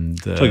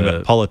and talking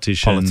about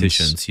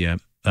politicians, yeah.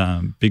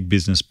 Big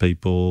business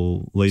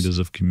people, leaders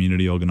of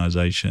community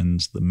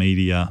organisations, the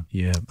media,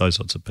 yeah, those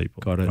sorts of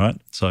people. Got it. Right?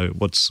 So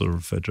what's sort of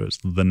referred to as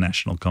the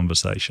national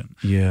conversation.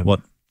 Yeah.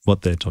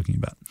 What they're talking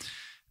about.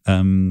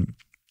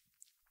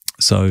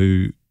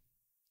 So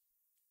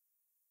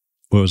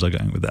where was I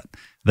going with that?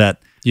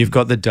 That you've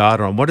got the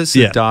data on. What does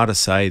the data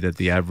say that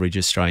the average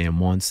Australian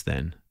wants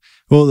then?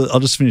 Well, I'll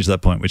just finish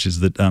that point, which is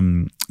that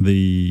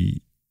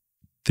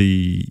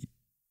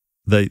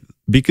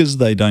because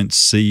they don't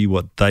see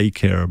what they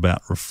care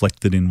about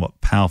reflected in what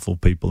powerful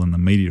people in the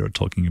media are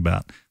talking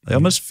about, they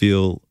almost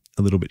feel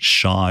a little bit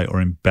shy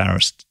or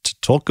embarrassed to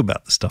talk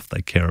about the stuff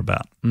they care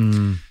about.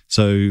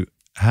 So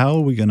how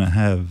are we going to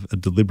have a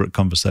deliberate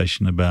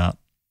conversation about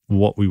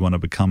what we want to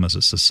become as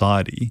a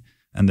society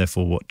and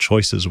therefore what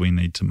choices we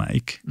need to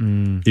make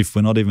if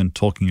we're not even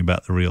talking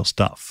about the real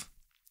stuff?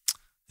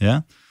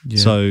 Yeah?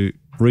 So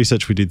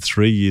research we did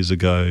 3 years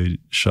ago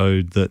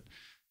showed that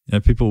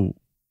people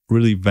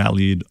really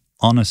valued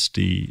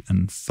honesty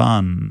and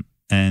fun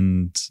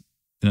and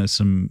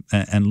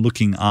and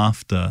looking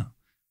after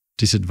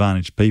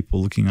disadvantaged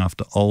people, looking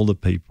after older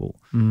people,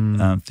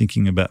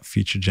 thinking about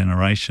future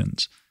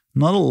generations.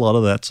 Not a lot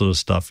of that sort of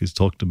stuff is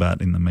talked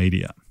about in the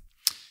media.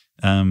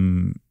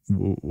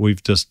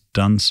 We've just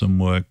done some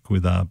work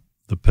with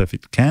the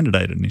Perfect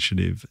Candidate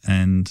initiative,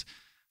 and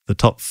the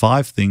top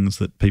 5 things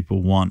that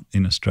people want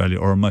in Australia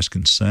or are most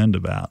concerned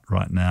about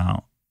right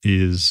now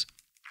is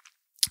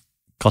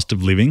cost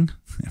of living.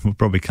 We'll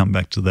probably come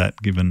back to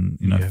that given,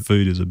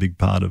 food is a big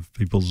part of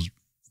people's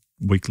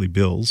weekly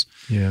bills.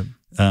 Yeah.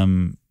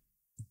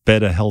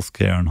 Better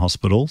healthcare and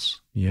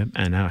hospitals. Yeah,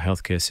 and our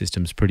healthcare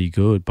system's pretty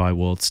good by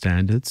world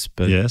standards.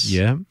 But yes.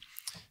 Yeah.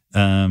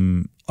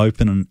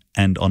 Open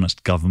and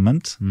honest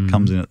government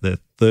comes in at their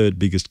 3rd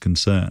biggest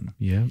concern.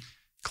 Yeah.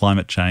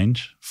 Climate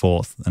change,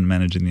 4th, and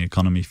managing the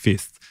economy,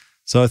 5th.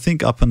 So I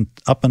think up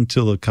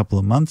until a couple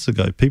of months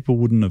ago, people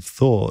wouldn't have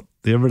thought,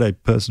 the everyday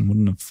person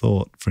wouldn't have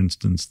thought, for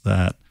instance,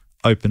 that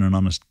open and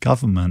honest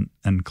government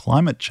and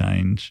climate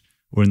change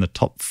were in the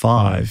top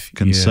 5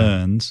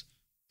 concerns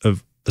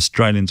of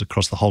Australians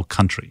across the whole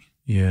country.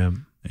 Yeah.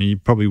 And you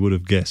probably would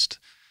have guessed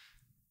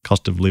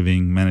cost of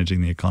living,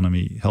 managing the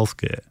economy,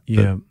 healthcare.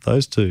 Yeah. But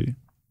those 2.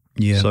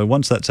 Yeah. So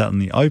once that's out in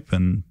the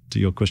open, to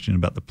your question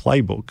about the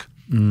playbook,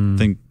 I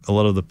think a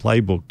lot of the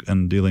playbook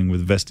and dealing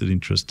with vested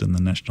interest in the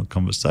national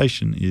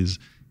conversation is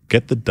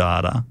get the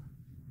data,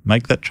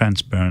 make that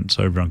transparent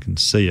so everyone can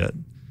see it,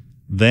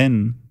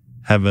 then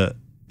have a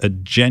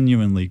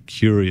genuinely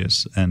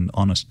curious and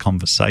honest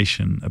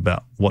conversation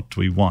about what do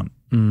we want.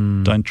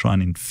 Don't try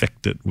and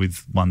infect it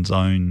with one's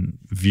own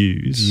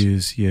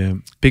views. Yeah.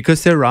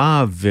 Because there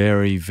are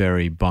very,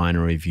 very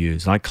binary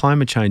views. Like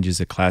climate change is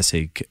a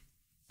classic.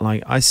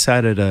 Like I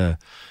sat at a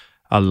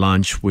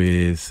lunch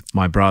with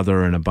my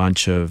brother and a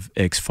bunch of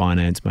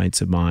ex-finance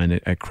mates of mine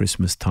at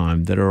Christmas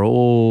time that are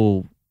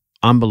all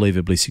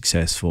unbelievably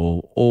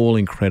successful, all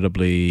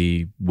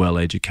incredibly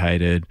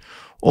well-educated,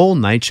 all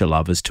nature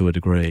lovers to a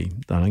degree.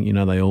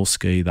 They all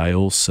ski, they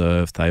all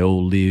surf, they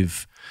all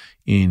live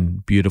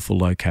in beautiful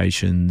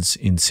locations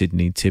in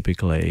Sydney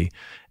typically.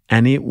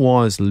 And it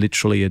was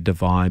literally a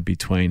divide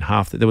between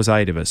there was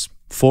 8 of us.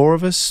 4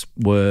 of us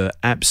were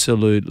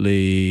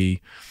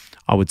absolutely,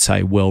 I would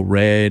say,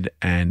 well-read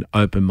and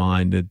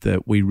open-minded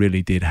that we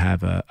really did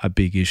have a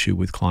big issue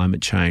with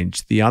climate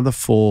change. The other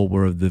 4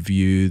 were of the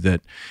view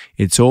that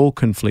it's all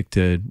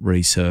conflicted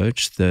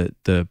research, that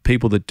the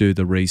people that do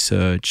the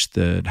research,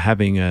 that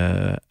having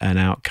an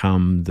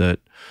outcome that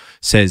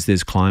says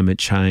there's climate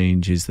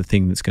change is the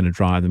thing that's going to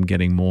drive them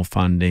getting more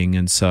funding,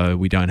 and so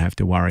we don't have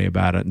to worry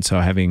about it. And so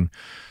having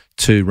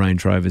 2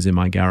 Range Rovers in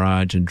my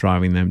garage and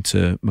driving them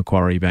to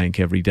Macquarie Bank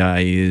every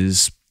day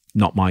is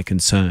not my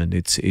concern.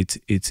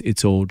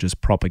 It's all just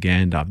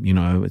propaganda.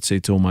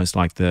 It's almost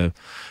like the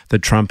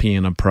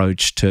Trumpian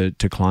approach to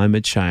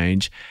climate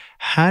change.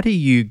 How do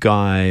you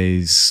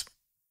guys,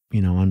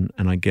 and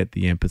I get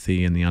the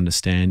empathy and the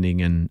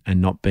understanding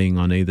and not being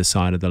on either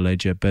side of the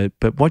ledger, but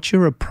what's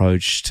your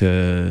approach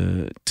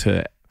to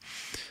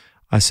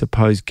I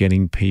suppose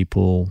getting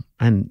people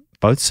and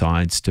both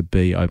sides to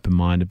be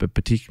open-minded, but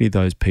particularly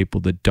those people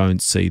that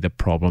don't see the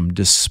problem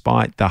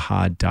despite the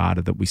hard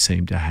data that we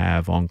seem to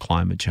have on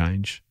climate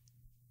change?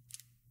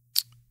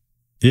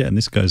 Yeah, and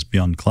this goes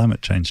beyond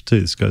climate change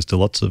too. This goes to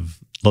lots of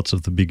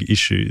the big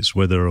issues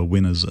where there are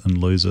winners and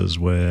losers,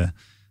 where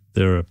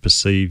there are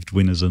perceived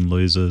winners and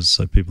losers,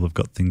 so people have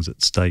got things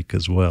at stake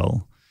as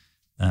well.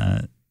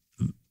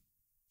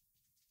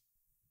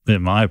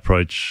 My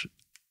approach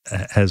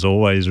has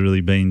always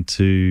really been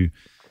to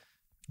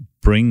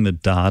bring the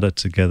data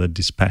together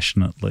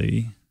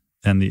dispassionately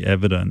and the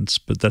evidence,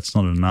 but that's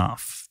not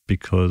enough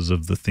because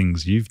of the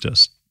things you've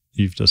just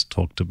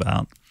talked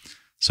about.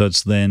 So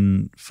it's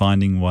then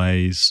finding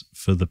ways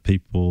for the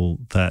people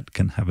that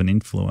can have an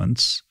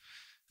influence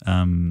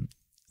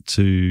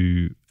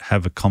to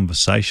have a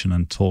conversation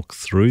and talk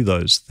through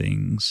those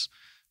things,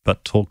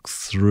 but talk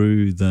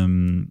through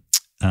them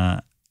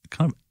kind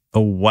of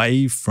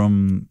away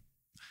from,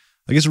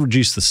 I guess,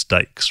 reduce the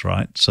stakes,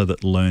 right? So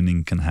that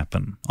learning can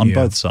happen on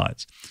both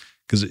sides.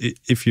 Because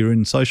if you're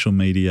in social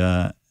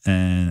media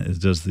and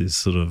it does this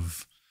sort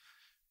of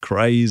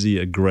crazy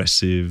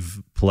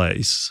aggressive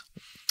place,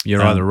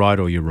 you're either right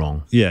or you're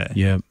wrong.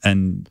 Yeah.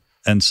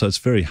 And so it's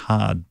very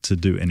hard to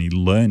do any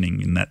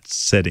learning in that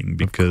setting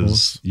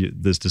because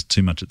there's just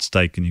too much at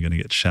stake and you're going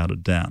to get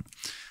shouted down.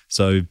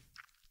 So,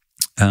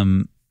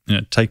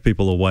 take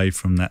people away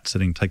from that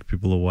setting, take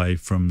people away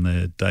from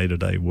their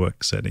day-to-day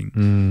work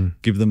setting,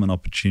 give them an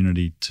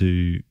opportunity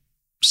to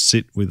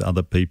sit with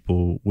other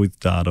people, with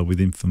data, with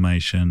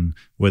information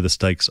where the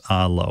stakes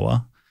are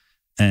lower,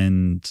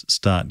 and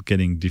start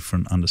getting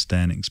different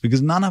understandings,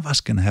 because none of us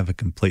can have a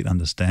complete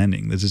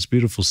understanding. There's this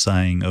beautiful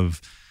saying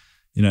of,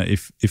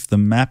 if the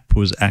map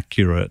was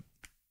accurate,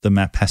 the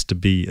map has to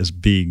be as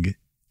big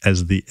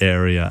as the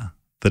area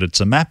that it's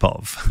a map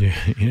of.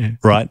 Yeah.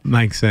 Right?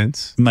 Makes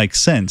sense.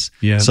 Makes sense.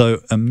 Yeah.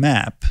 So a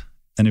map,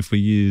 and if we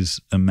use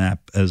a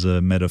map as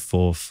a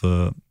metaphor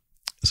for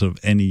sort of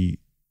any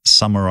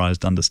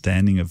summarized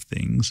understanding of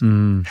things,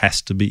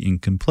 has to be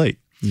incomplete.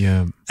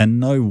 Yeah. And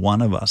no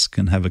one of us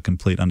can have a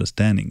complete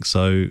understanding.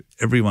 So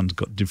everyone's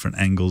got different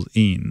angles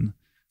in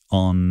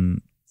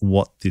on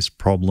what this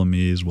problem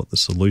is, what the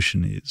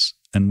solution is.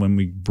 And when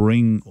we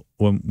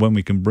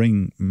can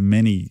bring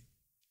many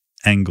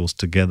angles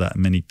together,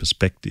 many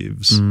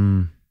perspectives,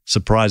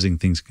 surprising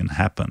things can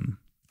happen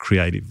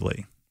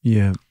creatively.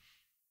 Yeah.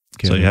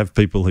 So you have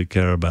people who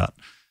care about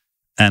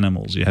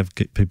animals, you have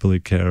people who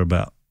care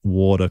about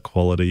water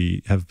quality,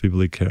 you have people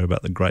who care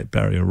about the Great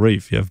Barrier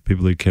Reef, you have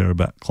people who care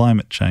about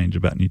climate change,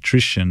 about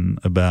nutrition,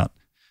 about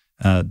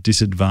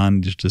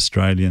disadvantaged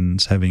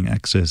Australians having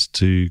access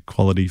to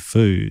quality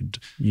food,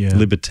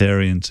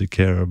 libertarians who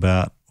care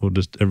about, or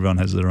just everyone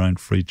has their own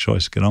free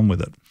choice, get on with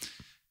it.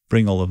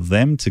 Bring all of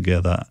them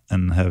together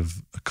and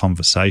have a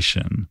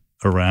conversation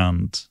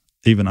around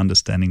even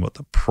understanding what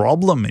the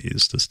problem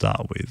is to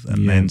start with,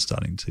 and then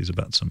starting to tease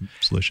about some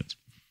solutions.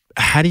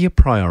 How do you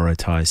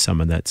prioritize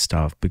some of that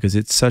stuff? Because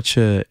it's such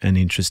an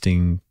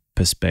interesting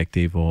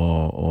perspective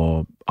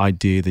or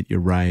idea that you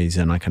raise,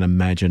 and I can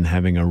imagine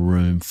having a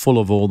room full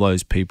of all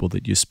those people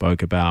that you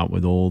spoke about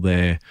with all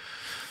their,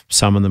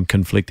 some of them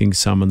conflicting,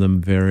 some of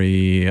them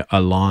very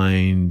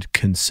aligned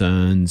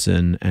concerns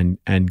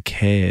and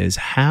cares.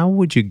 How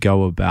would you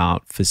go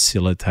about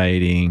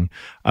facilitating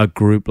a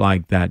group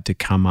like that to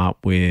come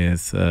up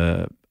with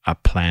a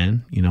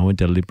plan, a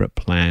deliberate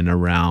plan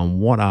around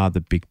what are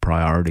the big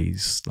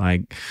priorities?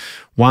 Like,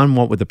 one,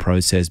 what would the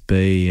process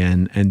be?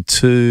 And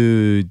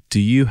two,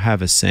 do you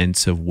have a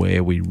sense of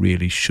where we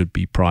really should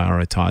be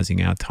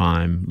prioritizing our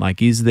time?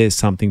 Like, is there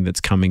something that's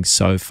coming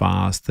so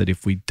fast that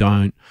if we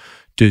don't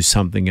do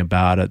something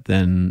about it,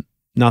 then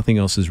nothing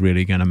else is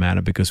really going to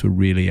matter, because we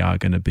really are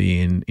going to be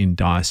in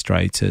dire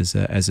straits as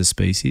a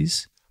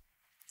species?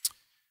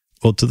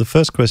 Well, to the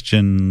first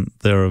question,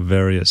 there are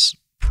various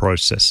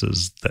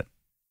processes that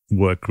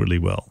work really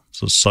well.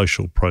 So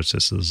social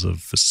processes of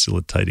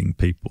facilitating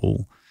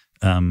people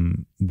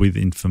with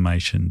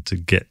information to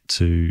get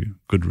to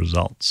good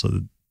results.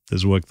 So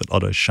there's work that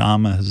Otto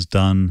Scharmer has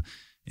done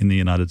in the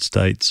United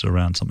States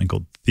around something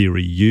called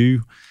Theory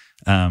U,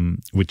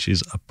 which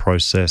is a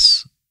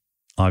process.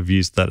 I've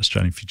used that.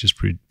 Australian Futures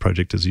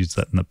Project has used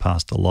that in the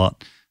past a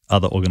lot.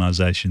 Other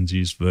organisations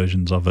use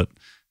versions of it.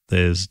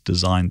 There's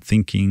design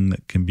thinking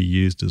that can be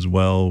used as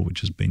well,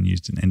 which has been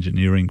used in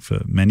engineering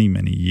for many,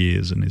 many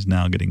years and is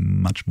now getting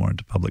much more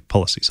into public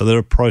policy. So there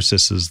are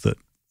processes that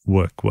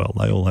work well.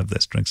 They all have their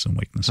strengths and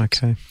weaknesses.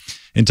 Okay.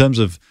 In terms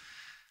of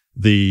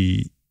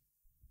really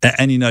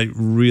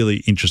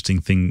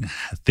interesting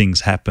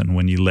things happen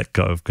when you let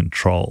go of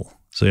control.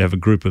 So you have a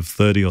group of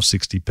 30 or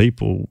 60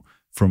 people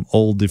from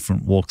all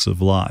different walks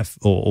of life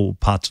or all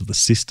parts of the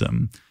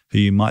system who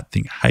you might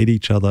think hate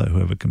each other, who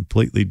have a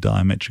completely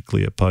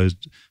diametrically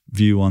opposed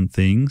view on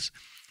things,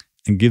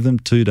 and give them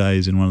 2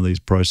 days in one of these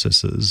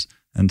processes,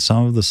 and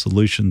some of the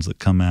solutions that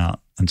come out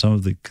and some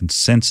of the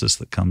consensus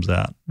that comes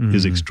out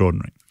is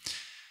extraordinary.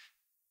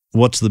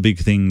 What's the big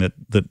thing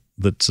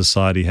that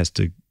society has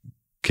to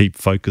keep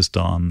focused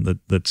on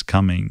that's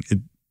coming?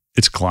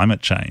 It's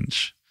climate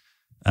change.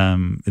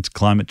 It's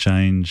climate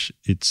change.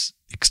 It's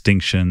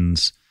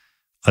extinctions.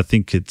 I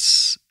think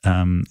it's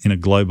in a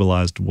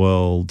globalized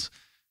world,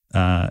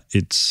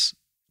 it's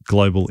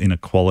global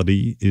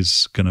inequality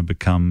is going to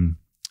become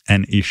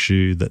an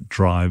issue that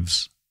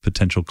drives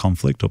potential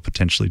conflict or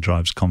potentially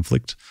drives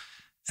conflict.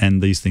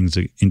 And these things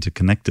are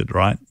interconnected,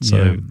 right?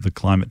 So the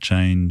climate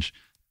change,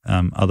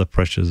 other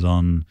pressures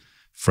on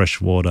fresh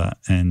water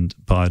and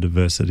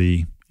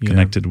biodiversity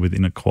connected with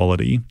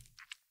inequality.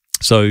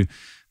 So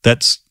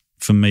that's,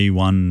 for me,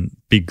 one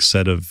big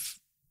set of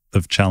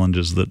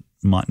challenges that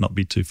might not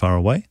be too far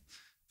away.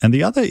 And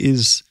the other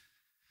is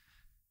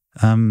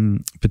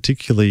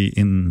particularly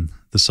in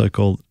the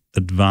so-called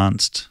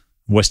advanced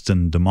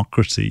Western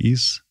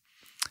democracies,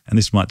 and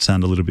this might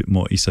sound a little bit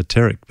more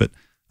esoteric, but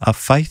our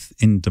faith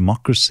in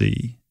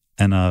democracy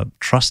and our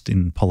trust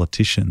in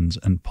politicians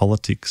and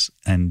politics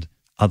and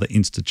other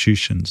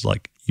institutions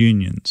like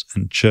unions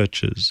and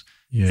churches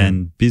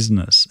and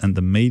business and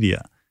the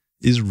media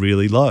is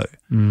really low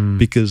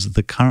because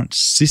the current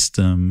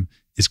system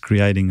is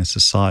creating a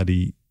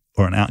society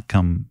or an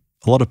outcome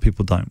a lot of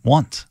people don't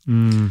want.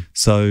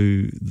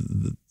 So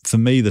for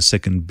me, the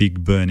second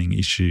big burning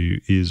issue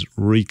is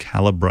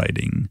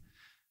recalibrating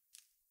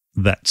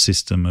that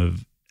system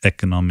of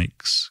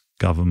economics,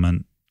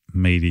 government,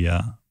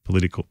 media,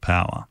 political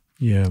power.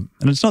 Yeah.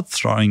 And it's not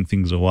throwing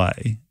things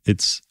away.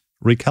 It's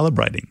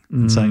recalibrating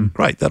and saying,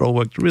 great, that all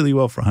worked really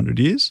well for 100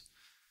 years.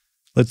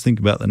 Let's think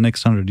about the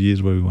next 100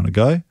 years where we want to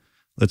go.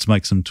 Let's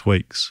make some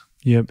tweaks.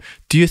 Yep.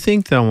 Do you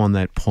think, though, on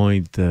that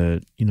point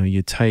that,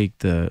 you take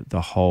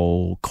the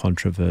whole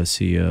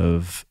controversy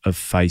of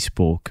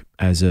Facebook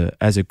as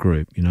a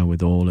group,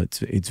 with all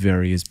its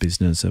various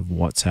business of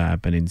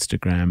WhatsApp and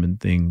Instagram and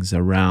things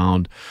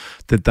around,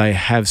 that they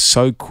have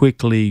so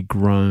quickly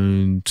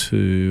grown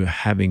to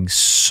having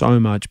so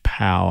much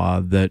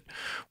power that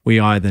we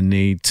either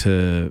need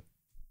to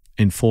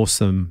enforce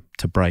them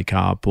to break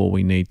up or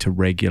we need to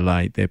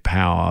regulate their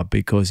power,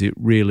 because it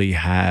really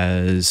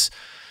has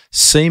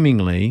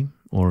seemingly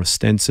or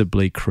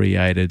ostensibly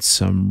created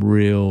some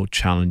real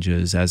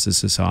challenges as a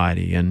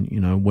society.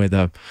 And,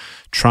 whether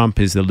Trump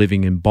is the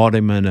living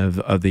embodiment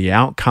of the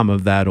outcome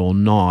of that or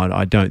not,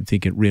 I don't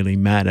think it really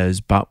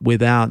matters. But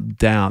without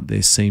doubt,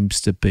 there seems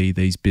to be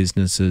these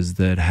businesses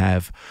that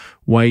have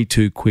way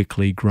too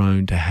quickly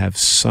grown to have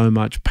so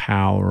much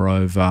power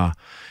over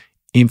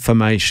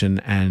information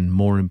and,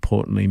 more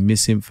importantly,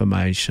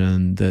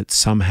 misinformation, that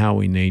somehow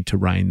we need to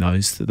rein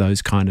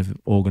those kind of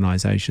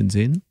organizations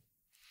in.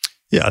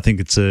 Yeah, I think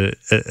it's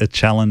a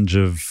challenge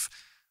of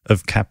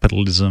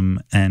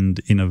capitalism and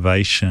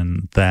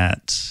innovation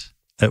that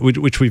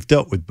which we've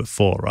dealt with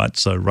before, right?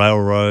 So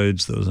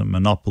railroads, there was a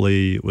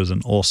monopoly. It was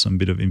an awesome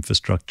bit of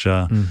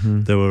infrastructure.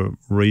 There were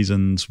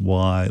reasons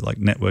why, like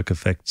network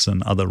effects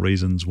and other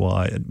reasons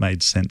why it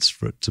made sense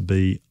for it to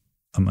be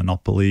a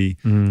monopoly,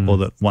 or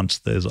that once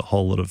there's a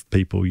whole lot of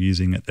people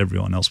using it,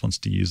 everyone else wants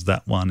to use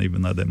that one,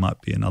 even though there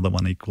might be another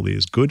one equally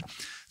as good.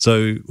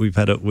 So we've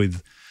had it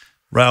with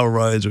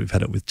railroads, we've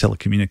had it with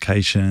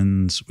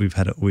telecommunications, we've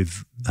had it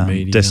with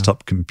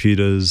desktop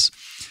computers.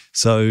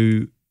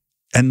 So,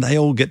 and they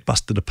all get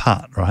busted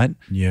apart, right?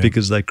 Yeah.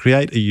 Because they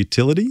create a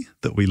utility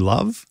that we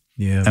love.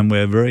 Yeah. And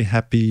we're very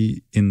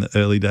happy in the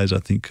early days, I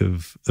think,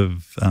 of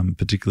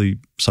particularly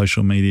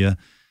social media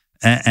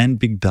and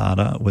big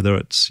data, whether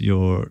it's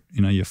your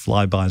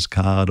Flybuys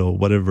card or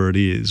whatever it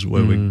is,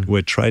 where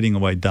we're trading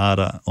away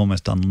data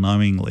almost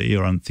unknowingly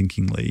or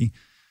unthinkingly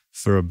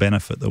for a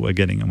benefit that we're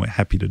getting, and we're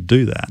happy to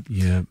do that.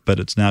 Yeah. But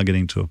it's now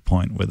getting to a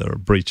point where there are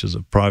breaches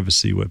of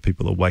privacy, where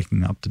people are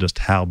waking up to just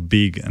how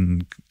big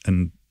and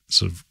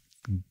sort of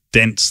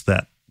dense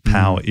that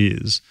power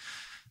is.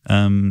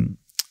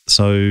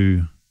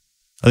 So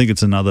I think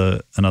it's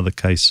another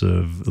case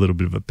of a little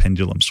bit of a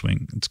pendulum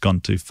swing. It's gone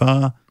too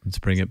far. Let's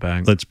bring it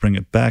back. Let's bring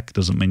it back.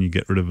 Doesn't mean you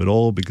get rid of it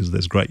all, because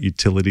there's great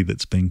utility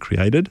that's being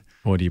created.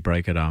 Or do you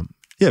break it up?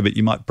 Yeah, but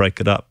you might break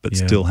it up, but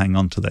still hang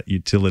on to that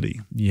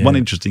utility. Yeah. One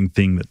interesting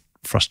thing that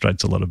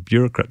frustrates a lot of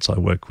bureaucrats I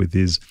work with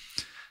is,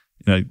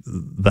 they're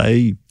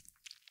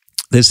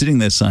sitting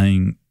there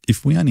saying,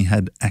 if we only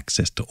had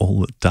access to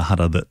all the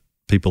data that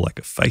people like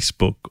a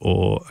Facebook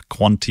or a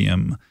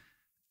Quantium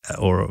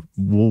or a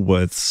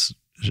Woolworths,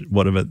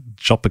 whatever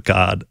shopper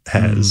card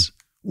has,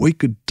 we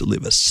could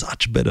deliver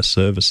such better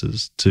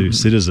services to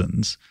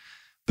citizens.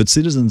 But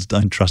citizens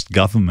don't trust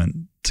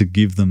government to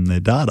give them their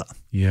data.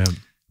 Yeah.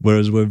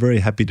 Whereas we're very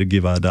happy to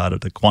give our data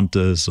to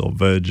Qantas or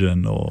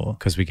Virgin or...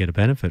 Because we get a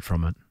benefit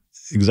from it.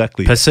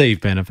 Exactly.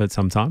 Perceived benefit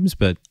sometimes,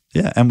 but...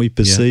 Yeah, and we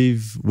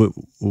perceive,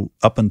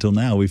 up until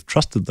now, we've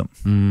trusted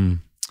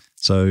them.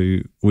 So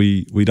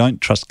we don't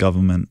trust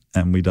government,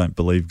 and we don't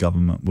believe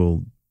government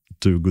will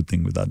do a good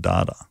thing with our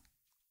data.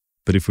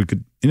 But if we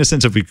could, in a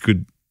sense, if we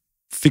could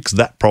fix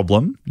that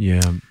problem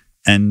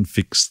and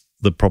fix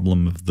the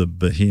problem of the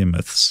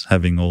behemoths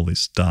having all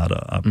this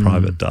data, our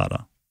private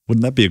data,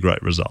 wouldn't that be a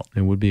great result?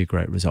 It would be a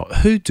great result.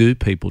 Who do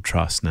people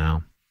trust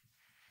now?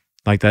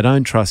 Like, they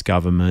don't trust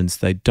governments.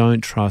 They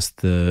don't trust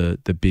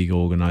the big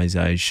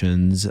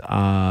organizations.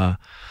 Are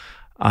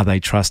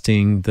they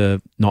trusting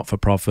the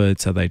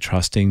not-for-profits? Are they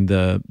trusting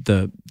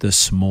the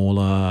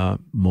smaller,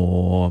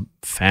 more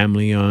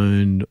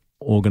family-owned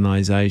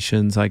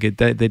organizations? Like,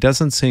 there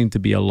doesn't seem to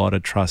be a lot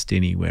of trust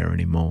anywhere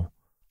anymore.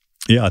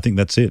 Yeah, I think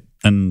that's it.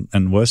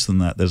 And worse than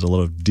that, there's a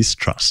lot of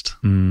distrust.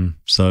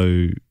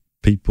 So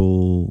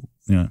people,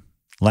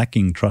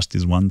 lacking trust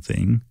is one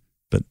thing,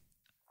 but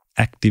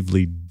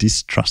actively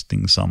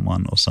distrusting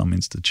someone or some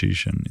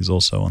institution is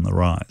also on the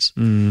rise.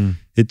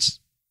 It's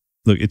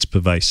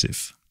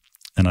pervasive.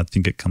 And I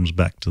think it comes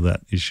back to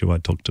that issue I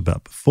talked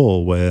about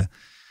before, where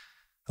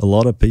a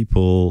lot of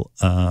people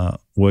are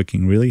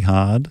working really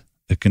hard,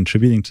 are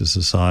contributing to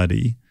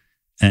society,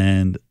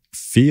 and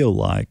feel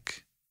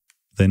like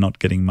they're not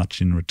getting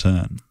much in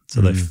return.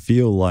 So they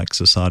feel like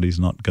society's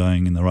not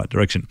going in the right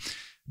direction.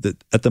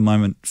 That at the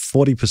moment,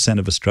 40%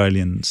 of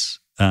Australians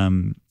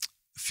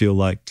feel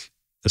like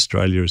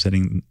Australia is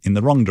heading in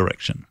the wrong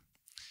direction,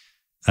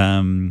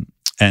 and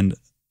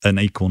an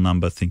equal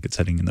number think it's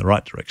heading in the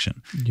right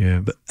direction.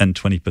 Yeah, and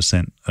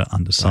 20% are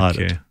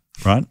undecided,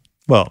 right?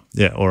 Well,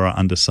 yeah, or are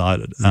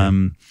undecided. Yeah.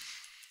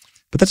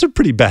 But that's a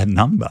pretty bad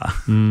number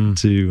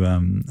to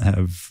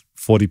have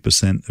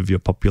 40% of your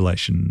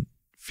population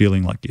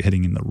feeling like you're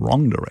heading in the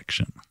wrong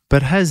direction.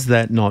 But has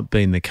that not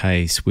been the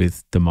case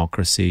with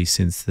democracy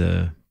since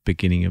the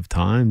beginning of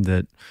time,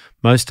 that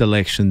most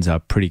elections are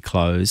pretty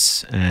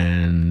close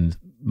and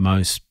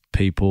most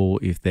people,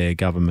 if their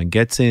government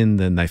gets in,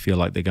 then they feel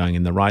like they're going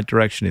in the right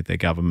direction. If their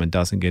government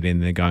doesn't get in,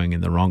 they're going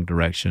in the wrong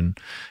direction.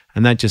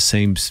 And that just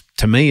seems,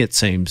 to me, it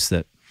seems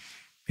that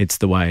it's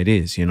the way it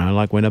is, you know,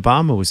 like when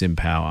Obama was in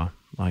power,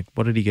 like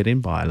what did he get in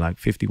by? Like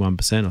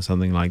 51% or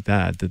something like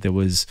that, that there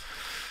was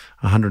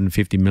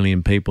 150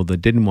 million people that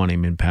didn't want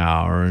him in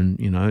power. And,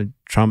 you know,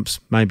 Trump's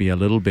maybe a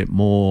little bit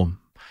more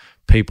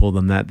people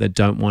than that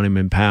don't want him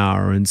in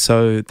power. And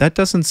so that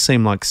doesn't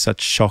seem like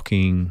such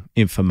shocking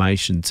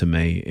information to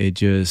me. It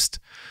just,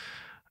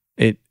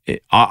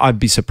 I'd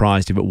be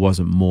surprised if it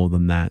wasn't more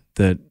than that,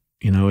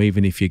 you know,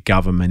 even if your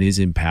government is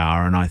in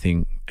power, and I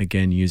think,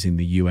 again, using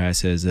the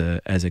US as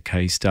a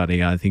case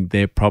study, I think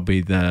they're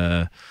probably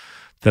the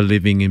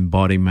living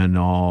embodiment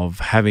of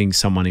having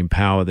someone in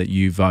power that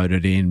you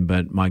voted in,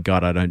 but my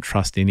God, I don't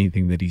trust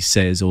anything that he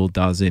says or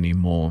does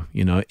anymore,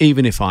 you know,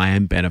 even if I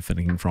am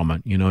benefiting from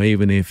it, you know,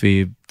 even if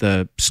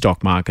the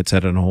stock market's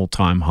at an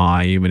all-time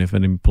high, even if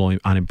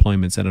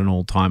unemployment's at an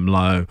all-time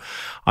low,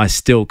 I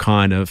still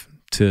kind of,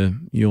 to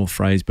your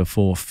phrase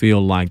before,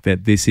 feel like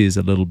that this is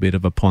a little bit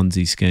of a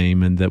Ponzi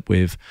scheme and that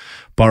we've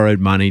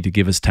borrowed money to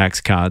give us tax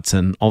cuts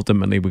and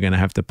ultimately we're going to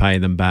have to pay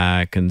them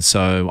back. And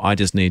so I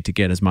just need to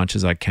get as much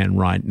as I can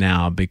right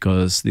now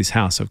because this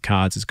house of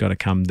cards has got to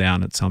come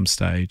down at some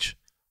stage.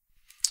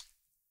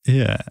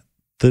 Yeah.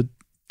 The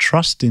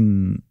trust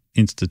in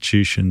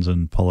institutions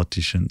and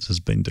politicians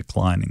has been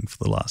declining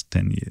for the last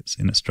 10 years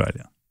in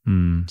Australia.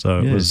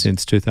 So it was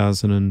since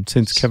 2000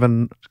 since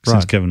Kevin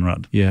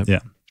Rudd. Yeah. Yeah.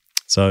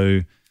 So,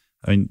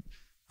 I mean,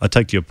 I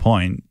take your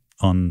point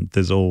on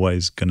there's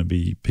always going to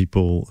be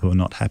people who are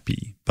not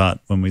happy. But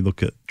when we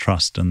look at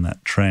trust and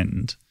that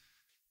trend,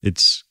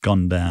 it's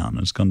gone down.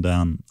 It's gone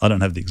down. I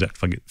don't have the exact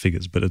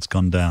figures, but it's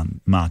gone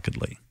down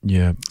markedly.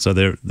 Yeah. So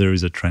there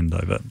is a trend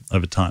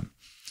over time.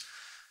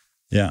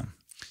 Yeah.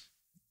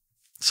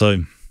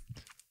 So,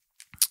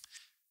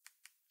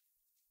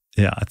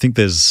 yeah, I think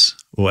there's,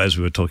 well, as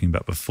we were talking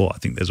about before, I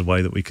think there's a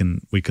way that we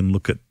can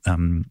look at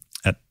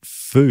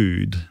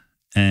food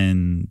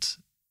and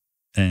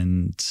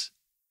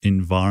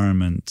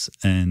environment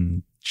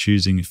and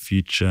choosing a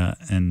future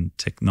and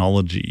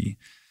technology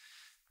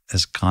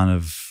as kind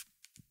of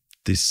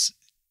this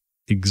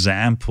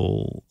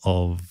example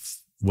of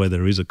where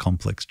there is a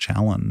complex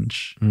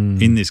challenge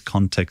in this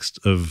context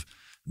of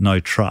no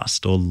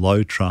trust or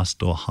low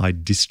trust or high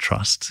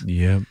distrust.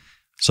 Yeah.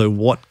 So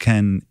what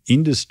can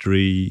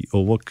industry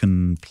or what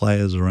can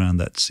players around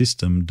that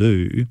system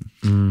do?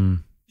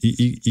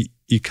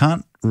 You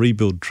can't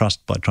rebuild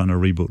trust by trying to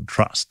rebuild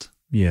trust.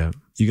 Yeah.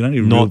 You can only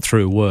not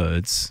through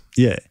words.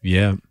 Yeah.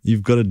 Yeah.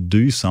 You've got to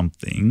do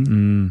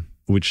something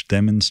which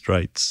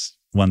demonstrates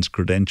one's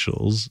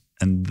credentials,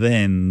 and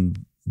then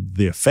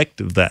the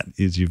effect of that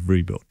is you've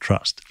rebuilt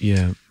trust.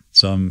 Yeah.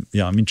 So I'm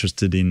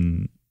interested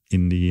in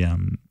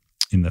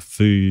the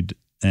food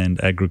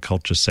and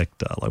agriculture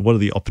sector. Like, what are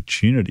the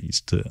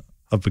opportunities to?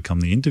 I've become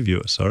the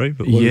interviewer, sorry,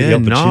 but what are the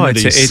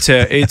opportunities?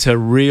 it's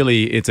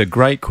a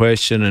great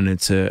question, and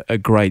it's a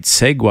great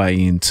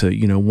segue into,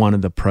 you know, one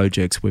of the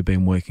projects we've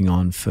been working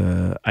on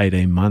for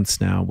 18 months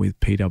now with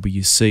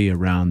PwC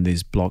around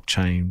this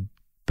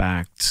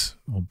blockchain-backed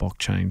or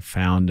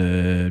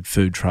blockchain-founded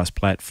food trust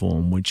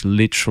platform, which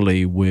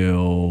literally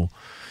will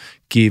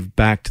give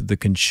back to the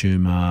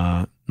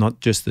consumer not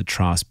just the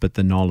trust, but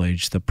the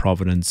knowledge, the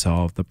provenance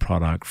of the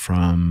product,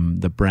 from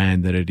the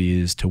brand that it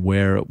is to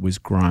where it was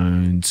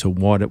grown, to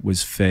what it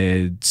was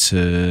fed,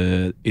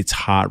 to its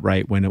heart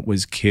rate when it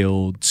was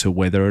killed, to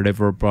whether it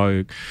ever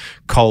broke,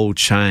 cold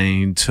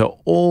chain, to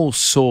all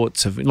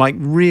sorts of, like,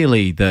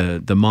 really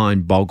the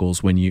mind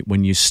boggles when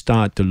you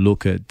start to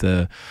look at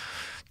the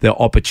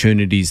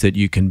opportunities that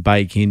you can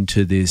bake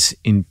into this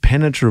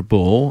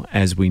impenetrable,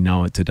 as we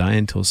know it today,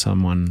 until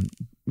someone,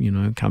 you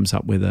know, comes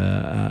up with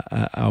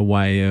a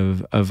way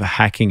of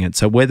hacking it.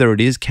 So whether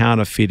it is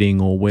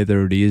counterfeiting or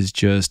whether it is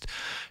just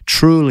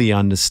truly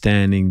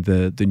understanding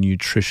the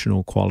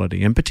nutritional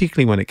quality, and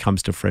particularly when it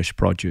comes to fresh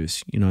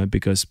produce, you know,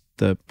 because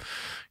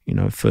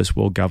first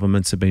world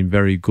governments have been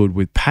very good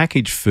with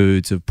packaged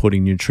foods of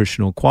putting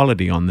nutritional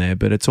quality on there,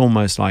 but it's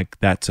almost like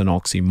that's an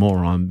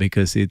oxymoron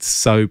because it's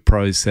so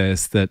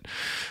processed that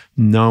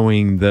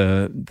knowing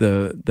the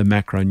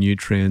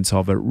macronutrients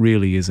of it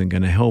really isn't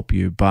going to help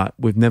you. But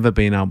we've never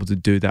been able to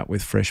do that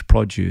with fresh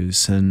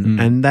produce,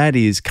 and that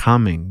is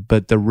coming.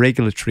 But the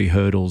regulatory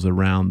hurdles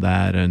around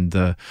that and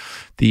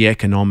the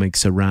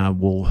economics around,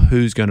 well,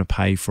 who's going to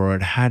pay for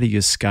it? How do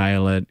you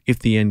scale it? If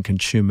the end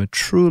consumer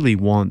truly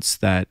wants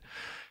that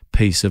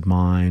peace of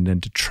mind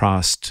and to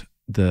trust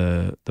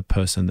the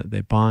person that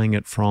they're buying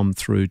it from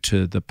through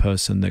to the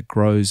person that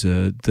grows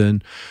it,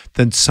 then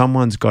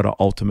someone's got to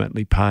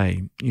ultimately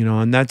pay,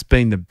 and that's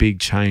been the big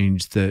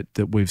change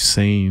that we've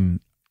seen,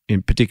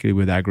 in particularly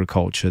with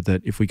agriculture,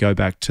 that if we go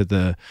back to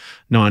the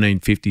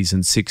 1950s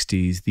and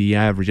 60s, the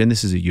average, and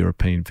this is a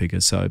European figure,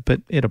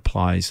 but it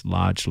applies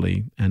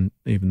largely, and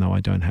even though I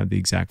don't have the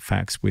exact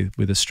facts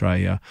with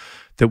Australia,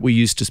 that we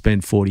used to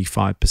spend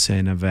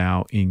 45% of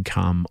our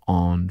income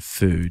on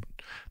food.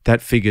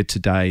 That figure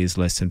today is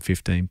less than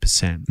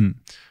 15%.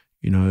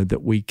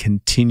 That we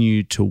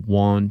continue to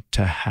want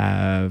to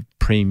have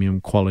premium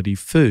quality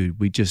food.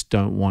 We just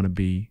don't want to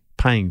be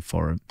paying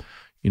for it.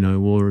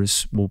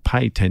 Whereas we'll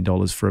pay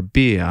 $10 for a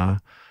beer,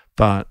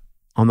 but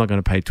I'm not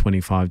going to pay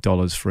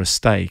 $25 for a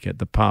steak at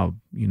the pub.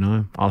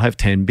 I'll have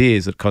 10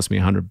 beers that cost me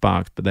 $100,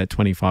 but that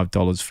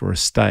 $25 for a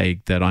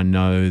steak that I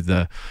know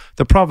the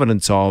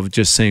provenance of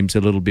just seems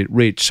a little bit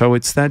rich. So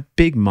it's that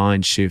big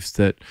mind shift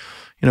that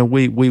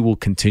we will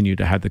continue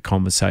to have the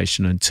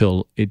conversation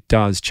until it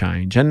does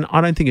change. And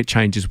I don't think it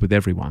changes with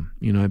everyone.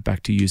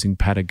 Back to using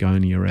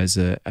Patagonia as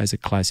a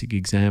classic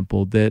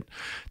example, that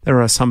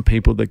there are some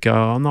people that go,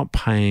 I'm not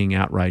paying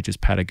outrageous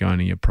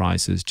Patagonia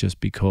prices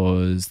just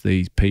because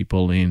these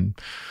people in,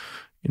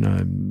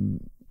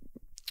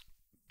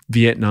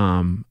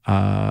 Vietnam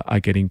are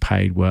getting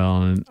paid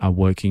well and are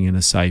working in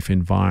a safe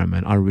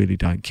environment. I really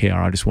don't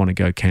care. I just want to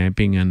go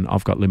camping and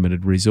I've got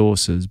limited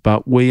resources.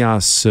 But we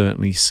are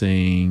certainly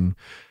seeing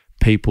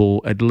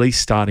people at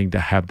least starting to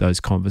have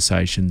those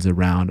conversations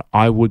around,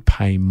 I would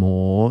pay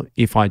more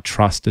if I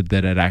trusted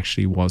that it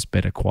actually was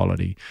better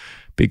quality.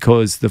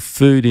 Because the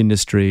food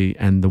industry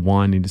and the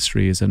wine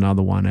industry is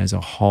another one as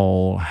a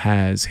whole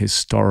has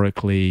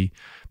historically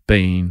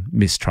been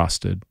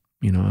mistrusted.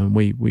 And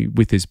we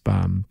with this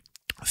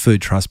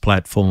food trust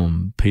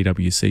platform,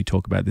 PwC,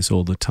 talk about this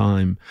all the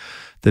time,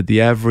 that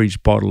the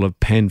average bottle of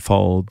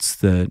Penfolds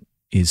that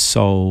is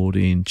sold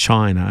in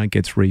China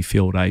gets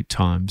refilled 8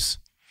 times.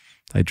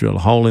 They drill a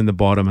hole in the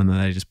bottom and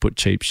then they just put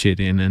cheap shit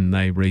in and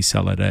they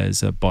resell it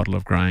as a bottle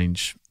of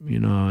Grange,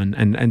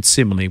 and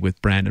similarly with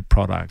branded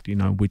product,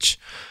 which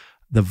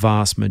the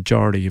vast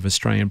majority of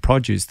Australian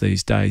produce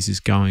these days is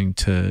going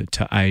to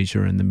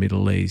Asia and the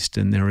Middle East.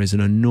 And there is an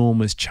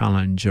enormous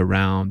challenge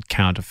around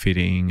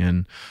counterfeiting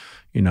and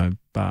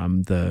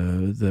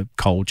the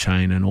cold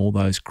chain and all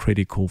those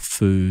critical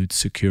food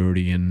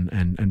security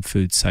and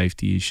food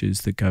safety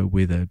issues that go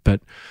with it.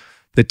 But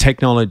the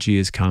technology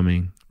is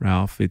coming,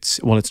 Ralph.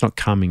 It's not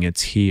coming,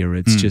 it's here.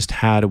 It's just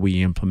how do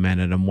we implement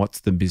it and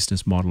what's the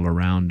business model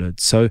around it.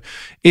 So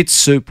it's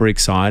super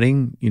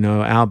exciting.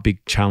 Our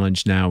big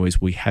challenge now is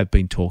we have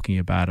been talking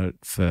about it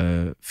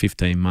for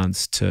 15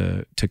 months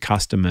to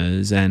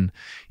customers, and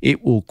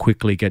it will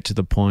quickly get to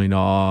the point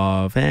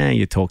of,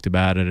 you talked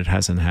about it, it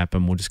hasn't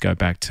happened, we'll just go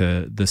back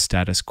to the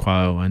status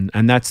quo.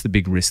 And that's the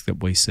big risk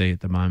that we see at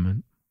the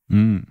moment.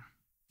 And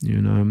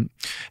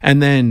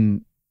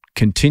then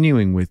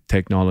continuing with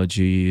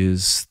technology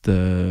is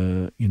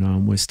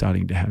and we're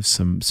starting to have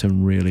some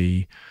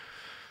really,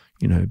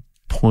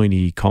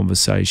 pointy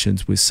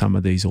conversations with some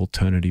of these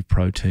alternative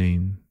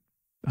protein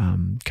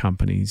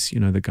companies,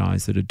 the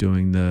guys that are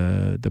doing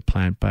the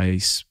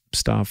plant-based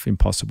stuff,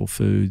 Impossible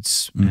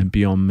Foods and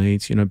Beyond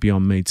Meat.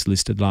 Beyond Meat's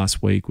listed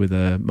last week with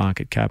a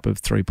market cap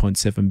of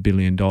 $3.7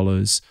 billion,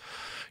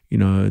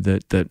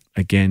 that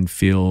again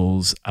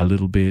feels a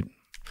little bit,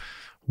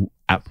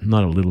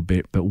 not a little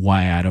bit, but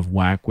way out of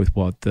whack with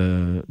what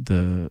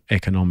the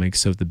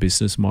economics of the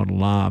business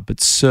model are.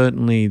 But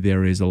certainly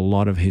there is a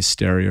lot of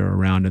hysteria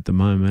around at the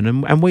moment,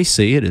 and we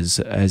see it as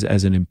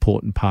an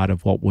important part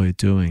of what we're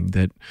doing,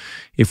 that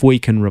if we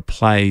can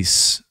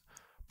replace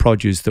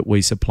produce that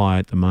we supply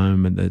at the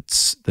moment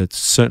that's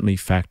certainly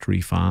factory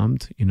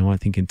farmed. I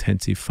think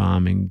intensive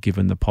farming,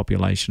 given the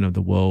population of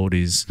the world,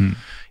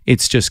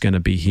 it's just going to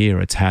be here.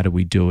 It's how do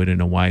we do it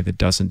in a way that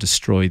doesn't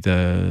destroy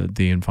the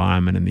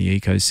environment and the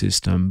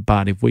ecosystem.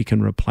 But if we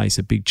can replace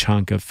a big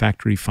chunk of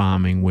factory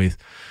farming with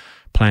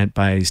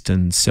plant-based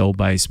and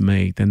cell-based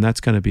meat, then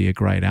that's going to be a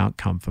great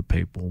outcome for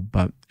people.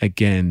 But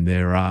again,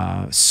 there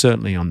are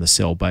certainly on the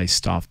cell-based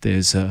stuff,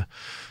 there's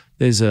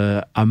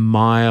a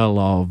mile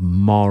of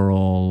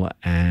moral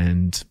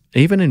and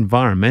even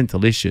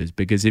environmental issues,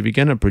 because if you're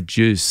going to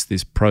produce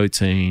this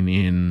protein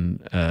in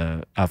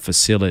a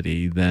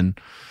facility, then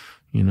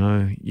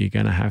you're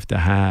going to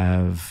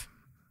have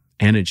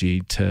energy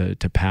to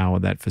power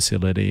that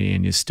facility,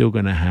 and you're still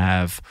going to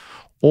have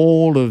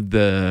all of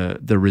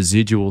the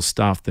residual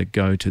stuff that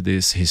go to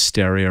this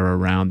hysteria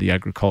around the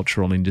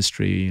agricultural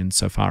industry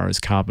insofar as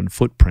carbon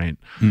footprint.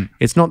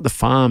 It's not the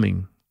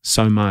farming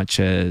so much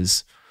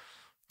as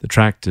the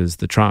tractors,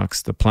 the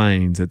trucks, the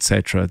planes,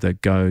 etc.,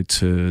 that go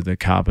to the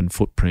carbon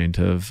footprint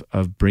of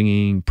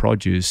bringing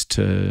produce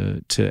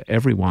to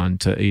everyone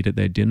to eat at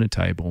their dinner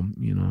table.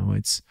 You know,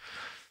 it's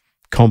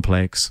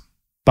complex,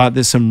 but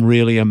there's some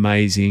really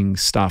amazing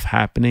stuff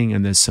happening,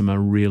 and there's some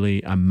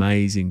really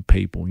amazing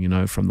people, you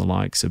know, from the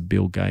likes of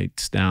Bill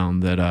Gates down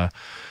that are,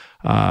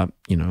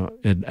 you know,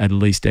 at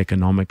least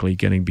economically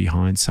getting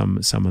behind some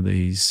of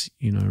these,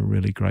 you know,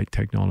 really great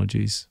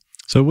technologies.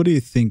 So what do you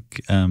think,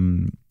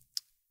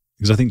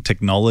 because I think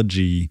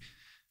technology,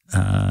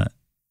 in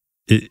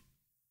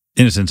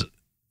a sense,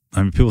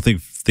 I mean, people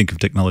think of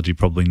technology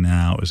probably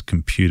now as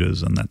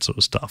computers and that sort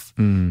of stuff,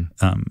 and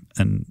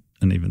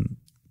even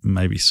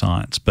maybe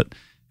science. But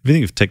if you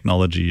think of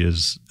technology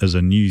as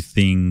a new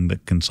thing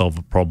that can solve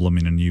a problem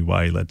in a new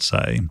way, let's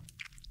say,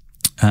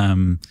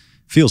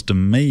 feels to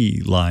me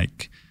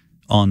like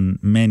on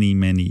many,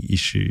 many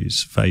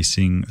issues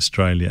facing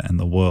Australia and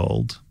the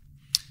world,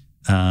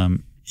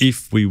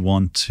 if we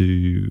want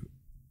to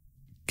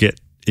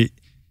get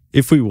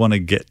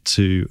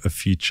to a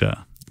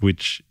future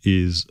which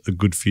is a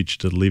good future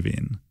to live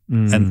in,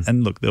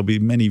 and look, there'll be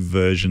many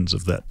versions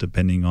of that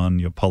depending on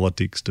your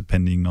politics,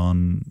 depending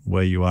on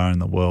where you are in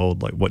the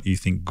world, like what you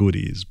think good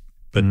is,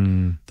 but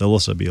there'll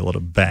also be a lot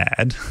of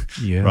bad,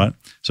 right?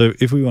 So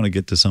if we want to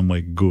get to somewhere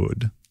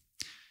good,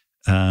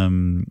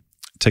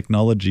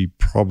 technology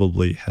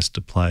probably has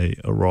to play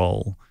a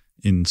role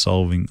in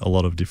solving a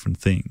lot of different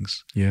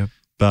things. Yeah.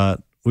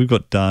 But we've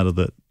got data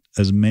that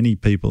as many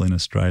people in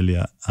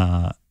Australia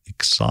are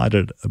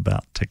excited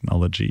about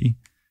technology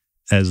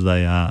as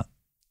they are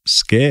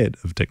scared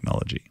of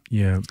technology.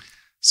 Yeah.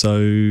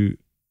 So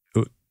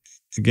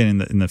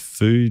again, in the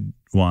food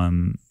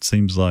one, it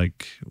seems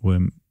like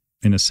we're,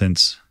 in a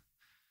sense,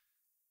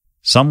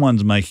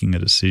 someone's making a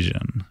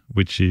decision,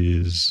 which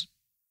is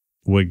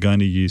we're going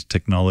to use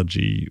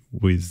technology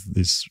with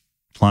this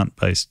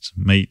plant-based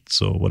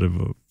meats or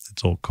whatever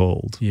it's all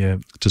called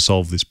to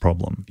solve this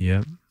problem.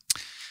 Yeah.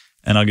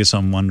 And I guess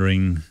I'm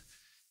wondering,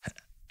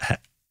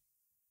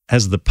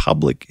 has the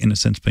public, in a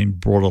sense, been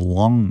brought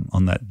along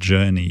on that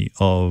journey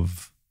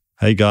of,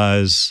 hey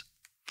guys,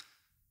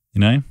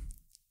 you know,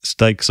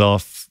 steaks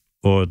off,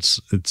 or it's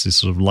this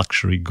sort of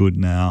luxury good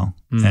now,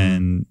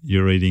 and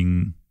you're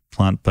eating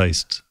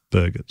plant-based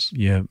burgers?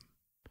 Yeah.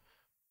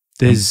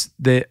 It's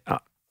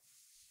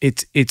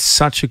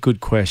such a good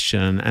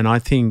question, and I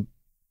think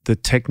the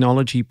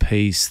technology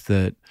piece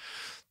that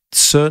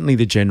certainly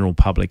the general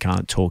public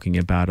aren't talking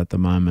about at the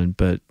moment,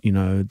 but you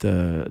know,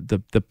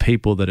 the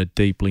people that are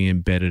deeply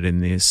embedded in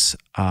this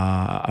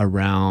are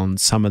around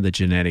some of the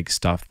genetic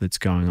stuff that's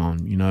going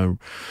on. You know,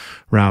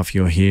 Ralph,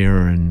 you're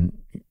here and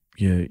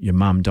your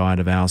mum died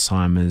of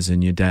Alzheimer's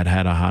and your dad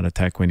had a heart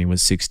attack when he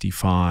was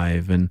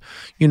 65, and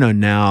you know,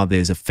 now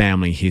there's a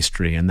family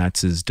history, and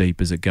that's as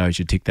deep as it goes.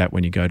 You tick that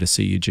when you go to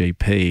see your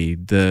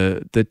GP.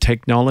 The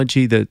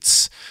technology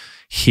that's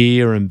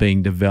here and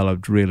being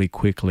developed really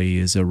quickly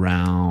is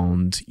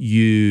around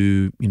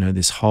you know,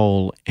 this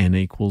whole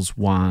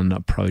N=1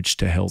 approach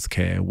to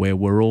healthcare, where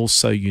we're all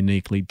so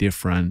uniquely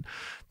different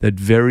that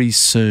very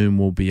soon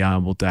we'll be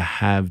able to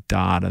have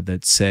data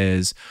that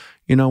says,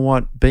 you know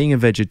what, being a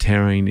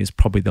vegetarian is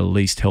probably the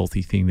least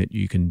healthy thing that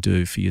you can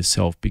do for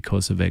yourself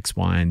because of X,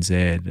 Y, and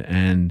Z.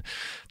 And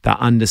the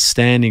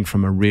understanding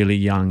from a really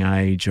young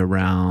age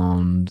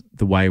around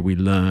the way we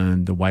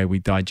learn, the way we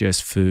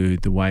digest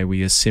food, the way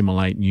we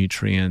assimilate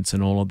nutrients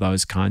and all of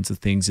those kinds of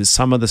things is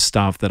some of the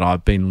stuff that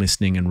I've been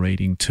listening and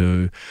reading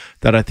to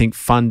that I think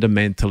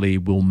fundamentally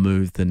will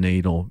move the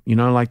needle. You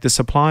know, like the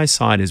supply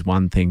side is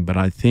one thing, but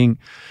I think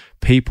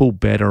people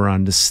better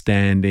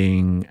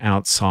understanding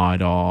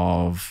outside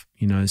of,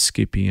 you know,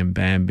 Skippy and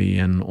Bambi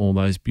and all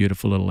those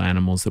beautiful little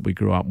animals that we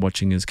grew up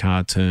watching as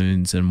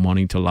cartoons and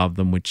wanting to love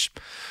them, which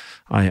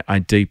I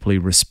deeply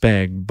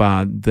respect,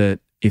 but that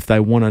if they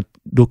want to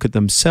look at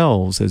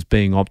themselves as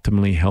being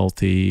optimally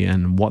healthy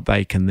and what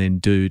they can then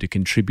do to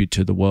contribute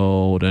to the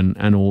world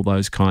and all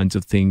those kinds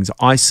of things,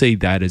 I see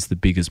that as the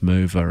biggest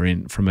mover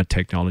in from a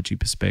technology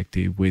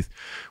perspective with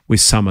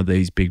some of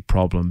these big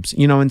problems.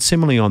 You know, and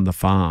similarly on the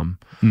farm,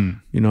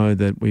 you know,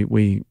 that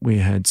we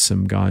had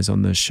some guys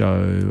on the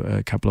show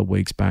a couple of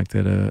weeks back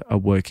that are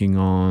working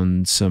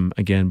on some,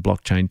 again,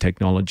 blockchain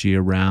technology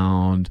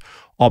around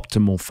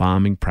optimal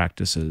farming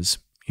practices,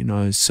 you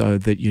know, so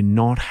that you're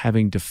not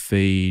having to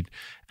feed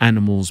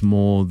animals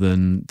more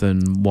than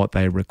what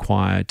they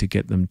require to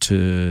get them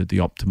to the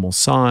optimal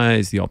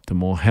size, the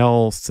optimal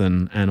health,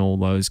 and all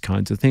those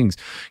kinds of things.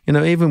 You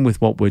know, even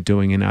with what we're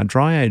doing in our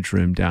dry age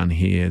room down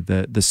here,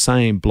 the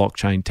same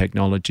blockchain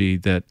technology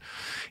that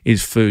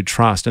is food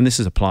trust, and this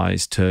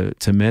applies to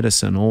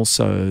medicine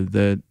also,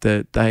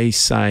 that they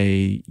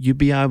say you'd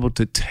be able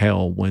to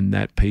tell when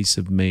that piece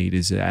of meat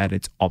is at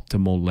its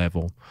optimal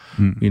level,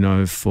 you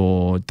know,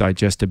 for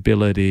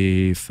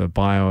digestibility, for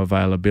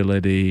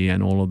bioavailability,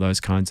 and all of those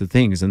kinds kinds of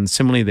things. And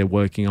similarly, they're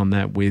working on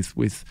that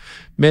with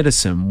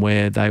medicine,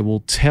 where they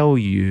will tell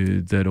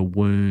you that a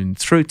wound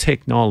through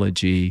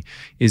technology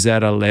is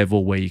at a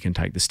level where you can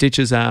take the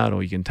stitches out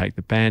or you can take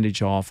the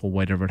bandage off or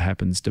whatever it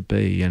happens to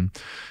be. And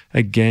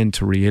again,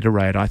 to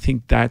reiterate, I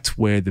think that's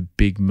where the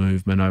big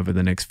movement over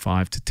the next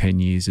 5 to 10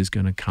 years is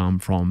going to come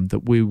from,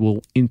 that we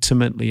will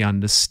intimately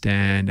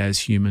understand as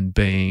human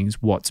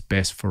beings what's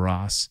best for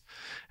us.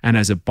 And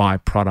as a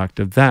byproduct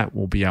of that,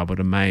 we'll be able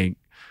to make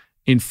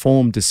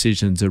informed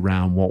decisions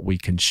around what we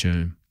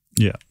consume.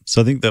 Yeah.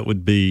 So I think that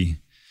would be,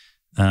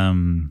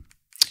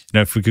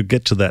 if we could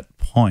get to that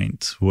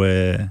point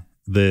where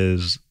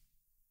there's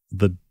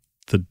the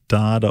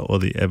data or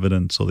the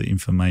evidence or the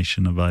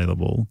information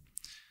available,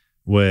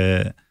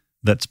 where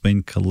that's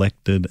been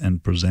collected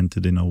and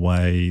presented in a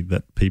way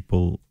that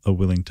people are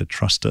willing to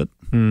trust it.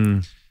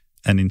 And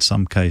in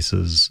some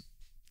cases,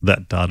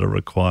 that data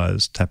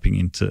requires tapping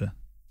into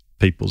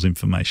people's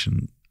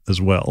information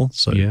as well.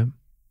 So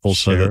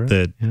also share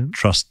that they're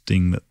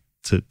trusting that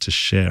to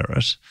share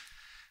it.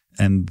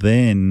 And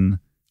then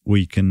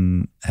we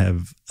can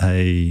have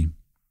I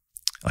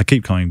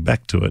keep coming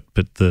back to it,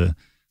 but the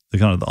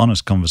kind of the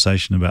honest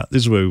conversation about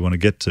this is where we want to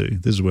get to,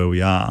 this is where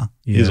we are,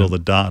 here's all the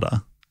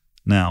data,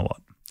 now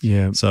what?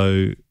 Yeah.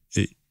 So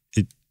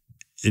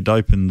it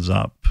opens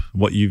up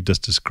what you've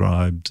just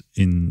described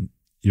in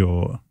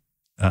your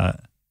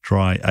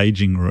dry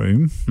aging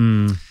room.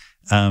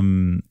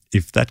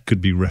 If that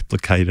could be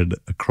replicated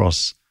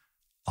across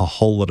a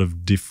whole lot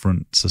of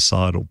different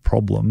societal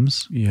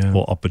problems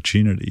or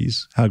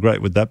opportunities, how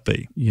great would that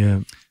be?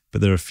 Yeah.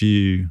 But there are a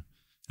few.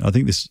 I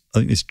think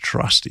this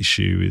trust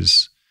issue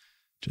is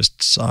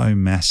just so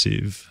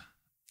massive,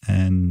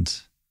 and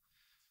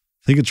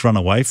I think it's run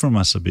away from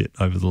us a bit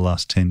over the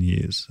last 10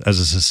 years as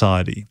a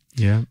society.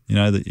 Yeah. You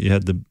know, that you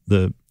had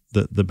the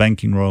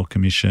Banking Royal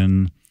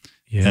Commission,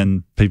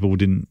 and people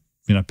didn't.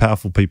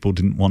 Powerful people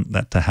didn't want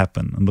that to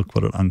happen, and look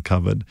what it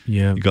uncovered.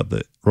 Yeah. You got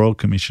the Royal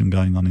Commission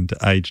going on into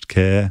aged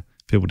care.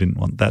 People didn't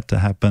want that to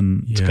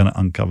happen. It's going to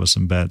uncover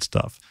some bad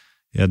stuff.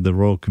 You had the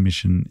Royal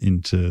Commission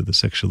into the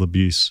sexual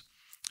abuse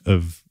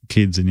of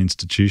kids in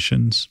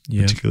institutions,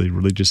 particularly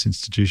religious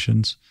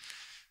institutions.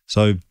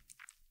 So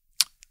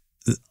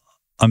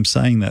I'm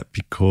saying that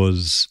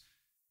because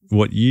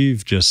what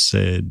you've just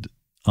said,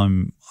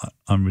 I'm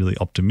really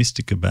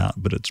optimistic about,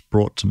 but it's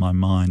brought to my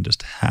mind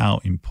just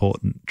how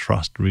important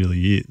trust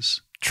really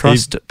is.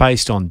 Trust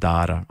based on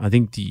data. I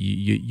think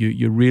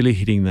you're really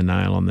hitting the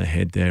nail on the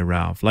head there,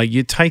 Ralph. Like,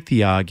 you take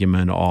the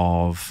argument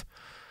of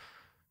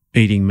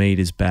eating meat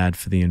is bad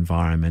for the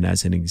environment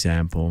as an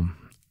example,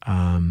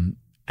 and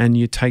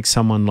you take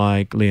someone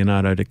like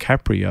Leonardo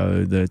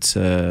DiCaprio that's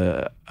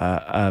a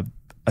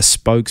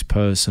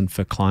spokesperson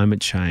for climate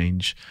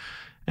change.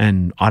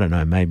 And I don't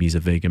know, maybe he's a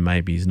vegan,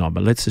 maybe he's not,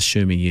 but let's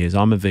assume he is.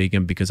 I'm a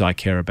vegan because I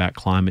care about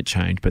climate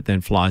change, but then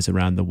flies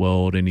around the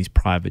world in his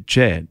private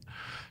jet.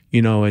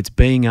 It's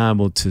being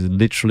able to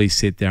literally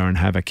sit there and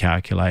have a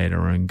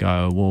calculator and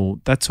go, well,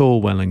 that's all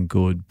well and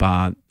good,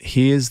 but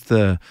here's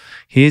the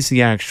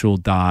actual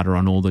data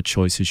on all the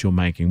choices you're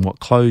making, what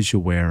clothes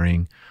you're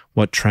wearing,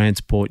 what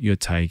transport you're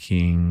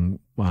taking,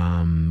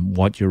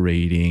 what you're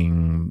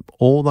eating,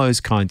 all those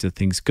kinds of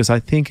things. Because I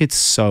think it's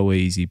so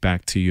easy,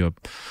 back to your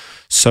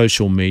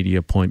social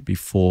media point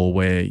before,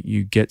 where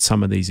you get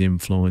some of these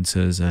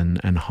influencers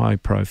and high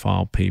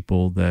profile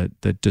people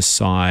that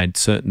decide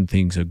certain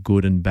things are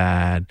good and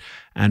bad,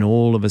 and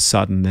all of a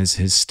sudden there's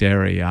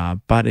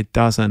hysteria, but it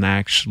doesn't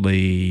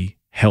actually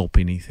help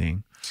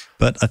anything.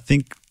 But I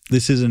think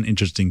this is an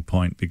interesting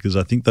point, because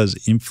I think those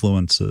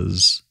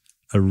influencers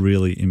are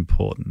really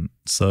important.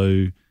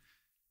 So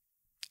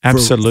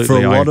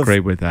absolutely, I agree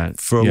with that.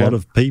 For a lot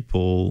of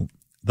people,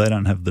 they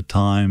don't have the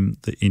time,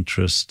 the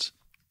interest,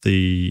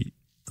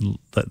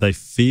 that they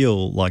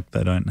feel like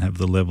they don't have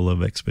the level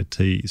of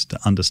expertise to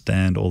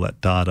understand all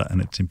that data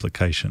and its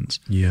implications.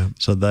 Yeah.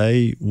 So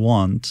they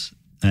want,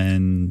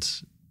 and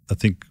I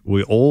think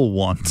we all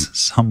want,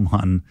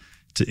 someone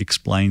to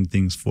explain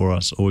things for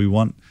us, or we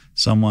want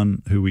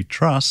someone who we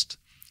trust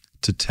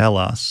to tell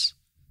us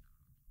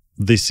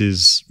this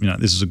is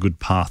a good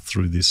path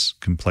through this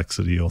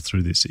complexity or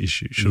through this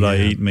issue. Should I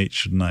eat meat?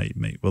 Shouldn't I eat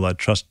meat? Well, I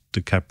trust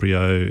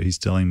DiCaprio. He's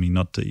telling me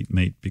not to eat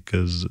meat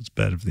because it's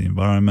bad for the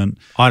environment.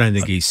 I don't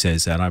think he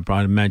says that.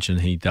 I imagine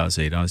he does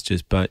eat. I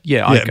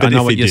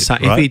know what you're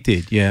saying. Right? If he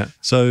did, yeah.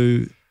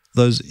 So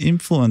those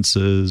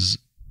influencers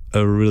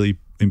are a really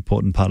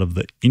important part of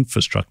the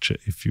infrastructure,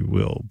 if you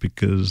will,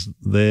 because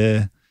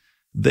they're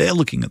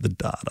looking at the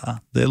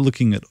data. They're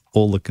looking at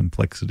all the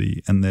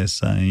complexity, and they're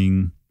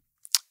saying,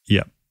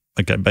 yeah,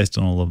 okay, based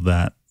on all of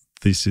that,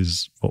 this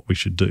is what we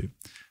should do.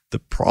 The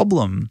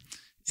problem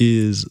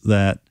is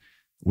that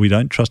we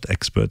don't trust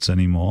experts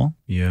anymore.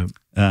 Yeah.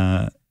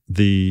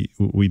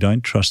 We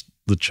don't trust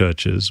the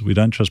churches. We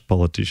don't trust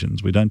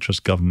politicians. We don't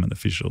trust government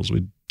officials.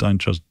 We don't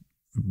trust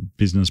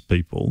business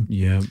people.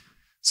 Yeah.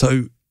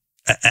 So,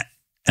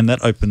 and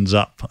that opens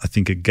up, I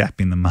think, a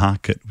gap in the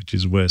market, which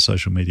is where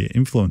social media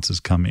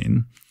influencers come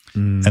in.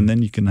 And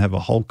then you can have a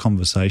whole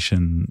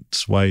conversation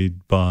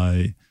swayed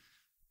by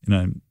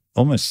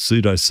almost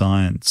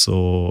pseudoscience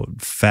or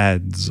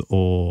fads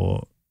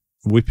or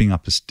whipping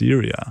up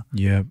hysteria.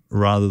 Yeah.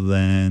 Rather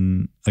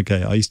than,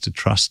 okay, I used to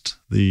trust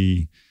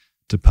the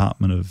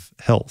Department of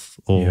Health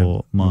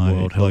or my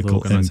World Health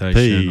local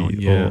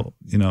MP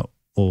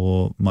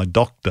or my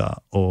doctor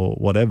or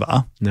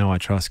whatever. Now I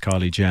trust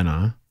Kylie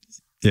Jenner.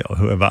 Yeah, or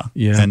whoever.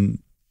 Yeah. And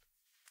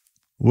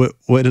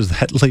where does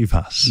that leave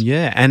us?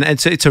 Yeah, and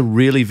it's a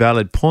really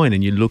valid point.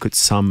 And you look at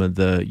some of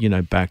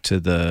the, back to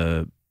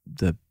the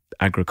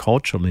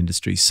agricultural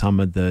industry, some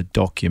of the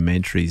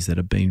documentaries that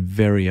have been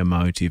very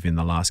emotive in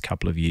the last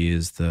couple of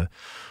years.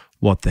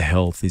 What the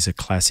Health is a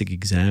classic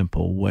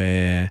example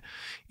where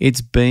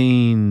it's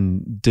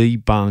been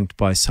debunked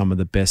by some of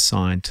the best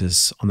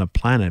scientists on the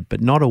planet,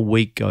 but not a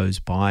week goes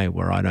by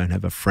where I don't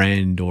have a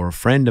friend or a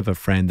friend of a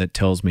friend that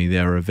tells me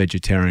they're a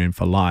vegetarian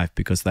for life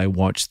because they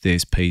watched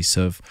this piece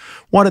of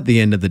what at the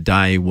end of the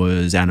day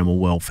was animal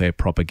welfare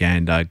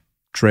propaganda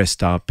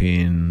dressed up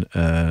in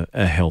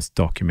a health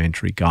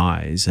documentary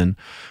guise. And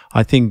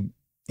I think,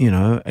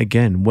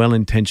 again,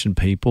 well-intentioned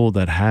people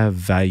that have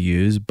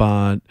values,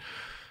 but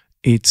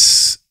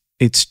it's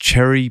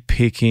cherry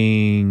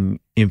picking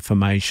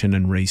information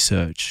and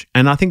research.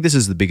 And I think this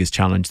is the biggest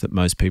challenge that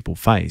most people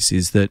face,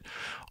 is that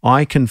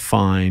I can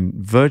find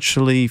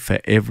virtually for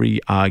every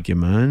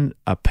argument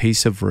a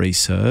piece of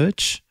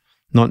research,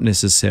 not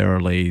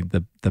necessarily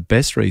the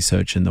best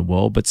research in the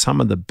world, but some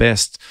of the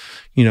best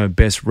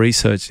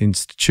research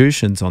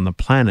institutions on the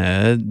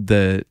planet,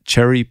 the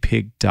cherry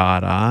pick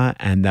data,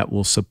 and that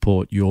will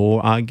support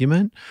your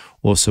argument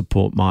or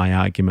support my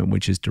argument,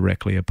 which is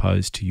directly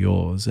opposed to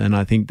yours. And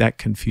I think that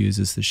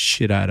confuses the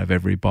shit out of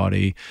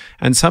everybody.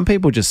 And some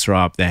people just throw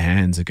up their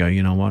hands and go,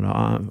 you know what,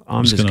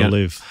 I'm just going to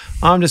live.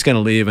 I'm just going to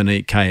live and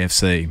eat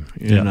KFC,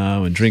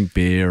 and drink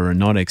beer and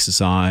not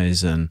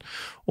exercise and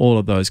all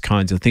of those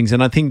kinds of things.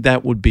 And I think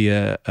that would be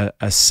a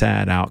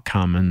sad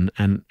outcome.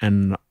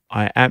 And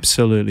I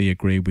absolutely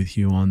agree with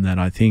you on that.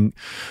 I think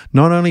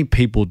not only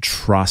people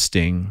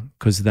trusting,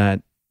 because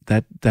that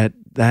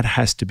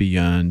has to be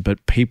earned,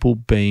 but people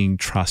being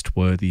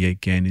trustworthy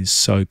again is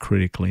so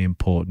critically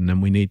important,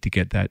 and we need to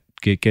get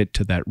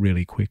to that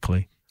really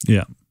quickly.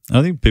 Yeah,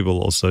 I think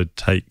people also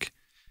take,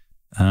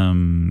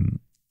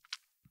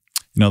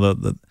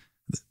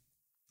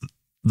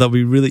 they'll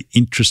be really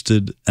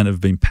interested and have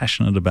been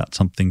passionate about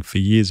something for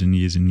years and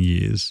years and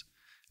years,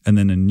 and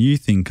then a new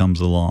thing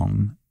comes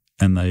along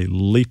and they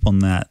leap on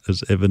that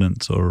as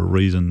evidence or a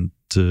reason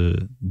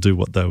to do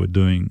what they were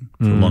doing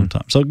for a long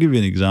time. So I'll give you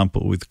an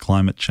example with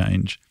climate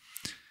change.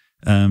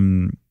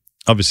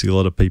 Obviously, a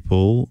lot of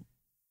people,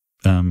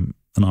 and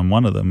I'm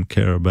one of them,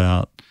 care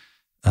about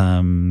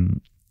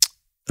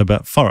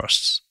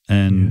forests,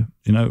 and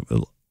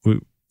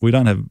we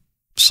don't have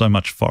so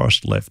much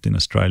forest left in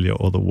Australia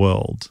or the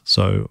world.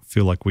 So I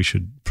feel like we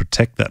should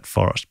protect that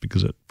forest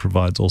because it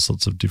provides all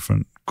sorts of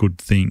different good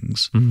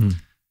things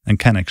and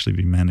can actually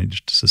be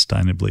managed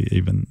sustainably,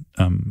 even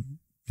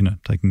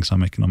taking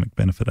some economic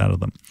benefit out of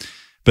them.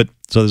 But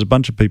so there's a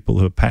bunch of people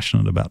who are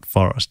passionate about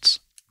forests.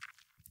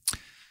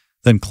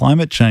 Then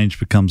climate change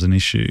becomes an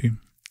issue,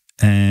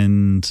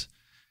 and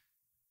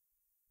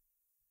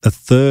a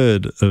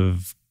third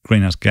of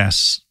greenhouse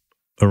gas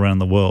around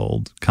the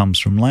world comes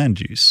from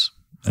land use,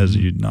 as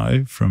you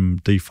know,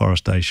 from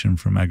deforestation,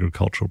 from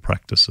agricultural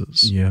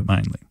practices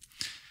mainly.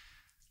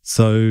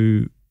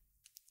 So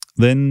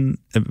then,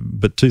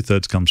 but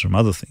 2/3 comes from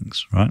other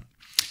things, right?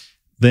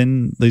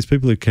 Then these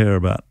people who care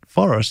about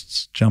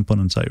forests jump on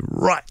and say,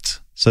 right,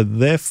 so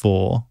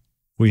therefore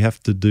we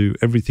have to do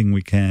everything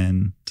we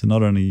can to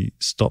not only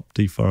stop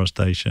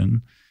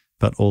deforestation,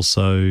 but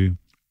also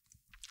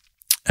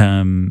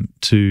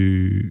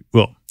to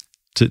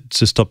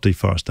stop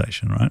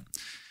deforestation, right?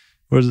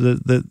 Whereas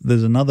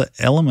there's another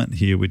element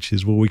here, which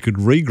is, well, we could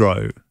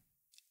regrow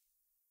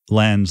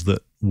lands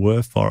that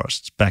were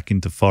forests back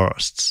into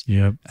forests,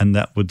 and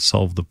that would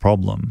solve the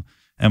problem.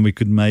 And we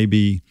could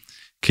maybe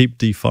keep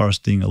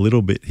deforesting a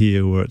little bit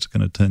here where it's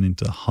going to turn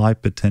into high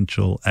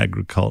potential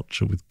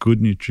agriculture with good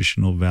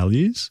nutritional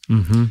values,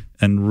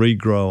 and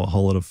regrow a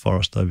whole lot of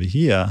forest over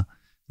here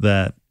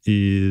that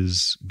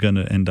is going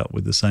to end up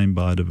with the same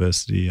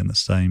biodiversity and the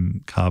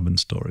same carbon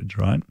storage,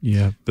 right?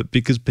 Yeah. But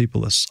because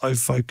people are so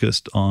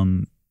focused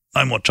on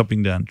no more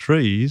chopping down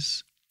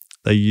trees,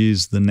 they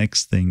use the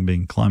next thing,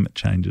 being climate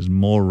change, as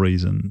more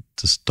reason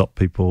to stop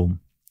people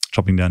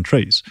chopping down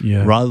trees,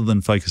 rather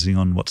than focusing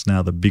on what's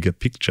now the bigger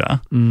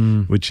picture,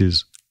 which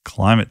is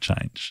climate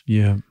change.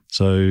 Yeah.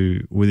 So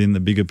within the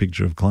bigger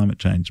picture of climate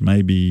change,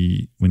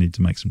 maybe we need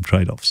to make some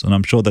trade-offs. And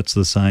I'm sure that's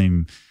the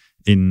same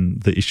in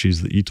the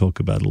issues that you talk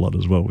about a lot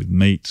as well, with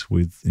meat,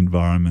 with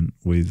environment,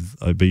 with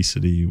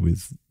obesity,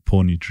 with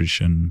poor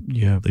nutrition,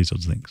 these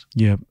sorts of things.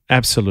 Yeah,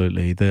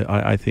 absolutely.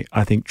 I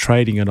think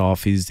trading it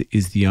off is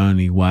the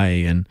only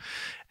way, and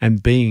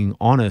being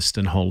honest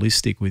and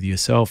holistic with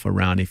yourself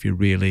around, if you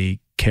really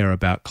care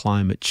about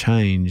climate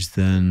change,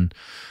 then,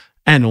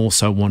 and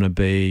also want to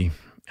be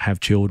have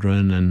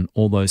children and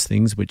all those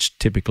things, which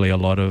typically a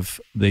lot of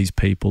these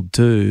people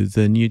do,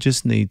 then you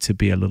just need to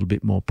be a little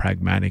bit more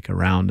pragmatic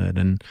around it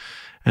and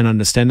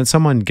understand. And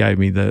someone gave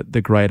me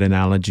the great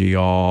analogy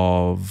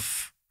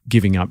of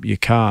giving up your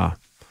car.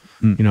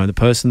 You know, the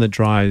person that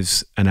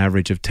drives an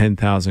average of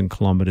 10,000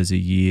 kilometers a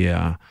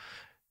year,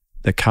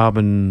 the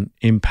carbon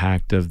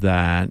impact of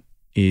that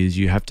is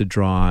you have to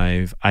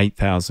drive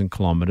 8,000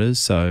 kilometers,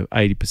 so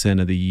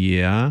 80% of the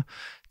year,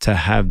 to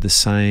have the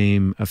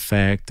same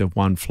effect of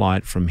one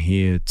flight from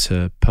here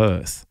to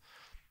Perth.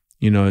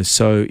 You know,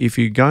 so if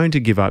you're going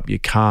to give up your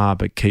car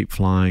but keep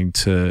flying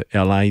to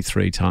LA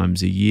 3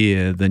 times a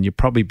year, then you're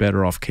probably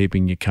better off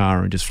keeping your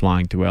car and just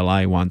flying to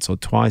LA once or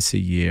twice a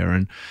year.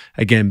 And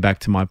again, back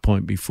to my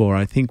point before,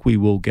 I think we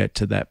will get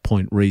to that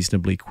point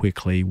reasonably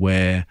quickly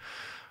where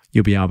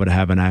you'll be able to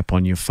have an app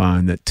on your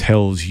phone that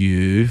tells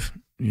you,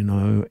 you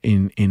know,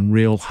 in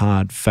real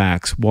hard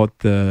facts what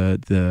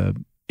the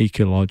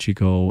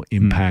ecological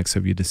impacts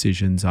of your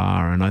decisions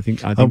are. And I think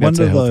that's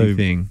a healthy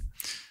thing.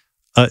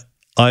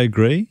 I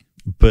agree,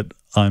 but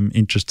I'm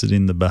interested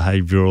in the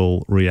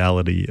behavioral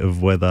reality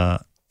of whether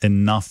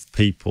enough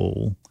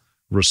people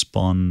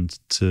respond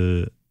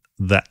to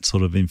that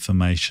sort of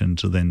information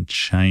to then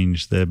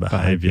change their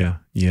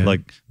behavior. Yeah.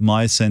 Like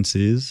my sense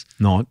is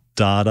not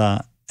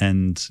data,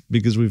 and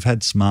because we've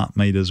had smart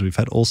meters, we've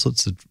had all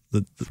sorts of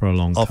for a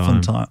long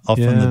time.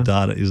 Often Yeah. the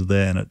data is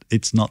there, and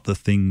it's not the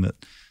thing that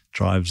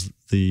drives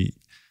the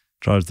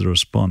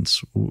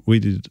response. We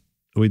did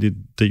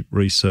deep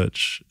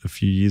research a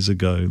few years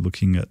ago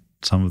looking at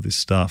some of this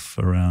stuff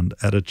around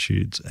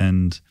attitudes,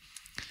 and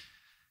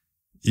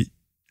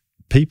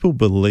people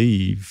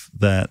believe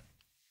no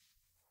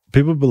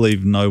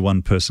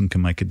one person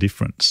can make a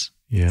difference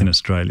in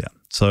Australia.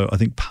 So I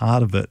think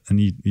part of it, and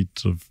you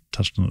sort of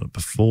touched on it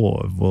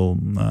before, of,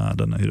 I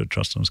don't know who to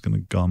trust, I'm just going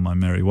to go on my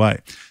merry way.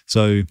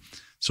 So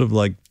sort of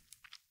like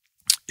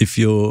if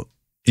you're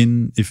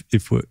in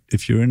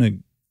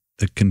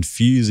a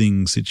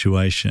confusing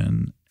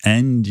situation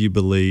and you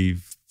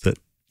believe that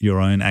your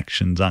own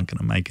actions aren't going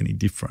to make any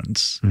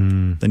difference,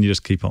 then you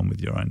just keep on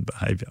with your own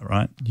behavior,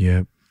 right?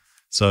 Yeah.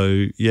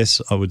 So yes,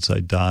 I would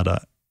say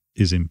data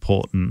is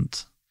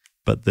important,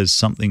 but there's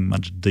something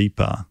much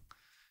deeper.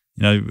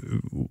 You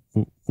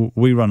know,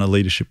 we run a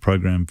leadership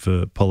program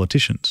for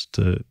politicians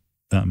to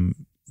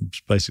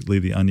basically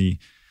the only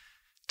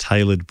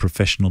tailored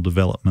professional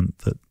development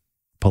that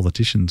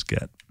politicians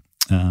get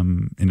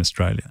in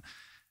Australia.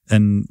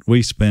 And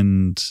we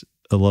spend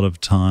a lot of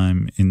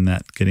time in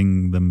that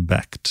getting them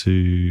back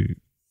to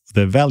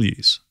their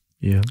values.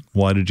 Yeah.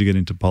 Why did you get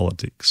into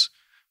politics?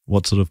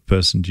 What sort of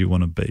person do you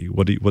want to be?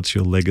 What's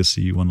your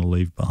legacy you want to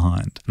leave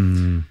behind?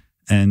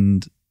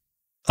 And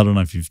I don't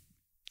know if you've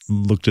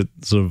looked at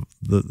sort of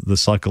the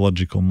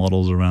psychological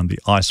models around the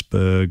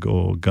iceberg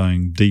or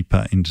going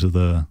deeper into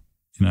the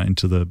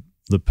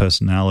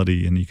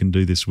personality, and you can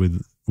do this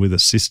with a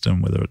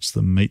system, whether it's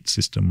the meat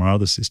system or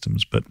other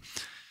systems. But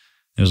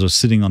as we're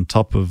sitting on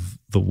top of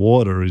the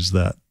water is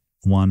that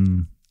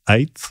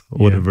 1/8 or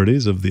whatever it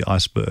is of the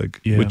iceberg,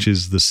 which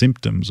is the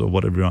symptoms or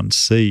what everyone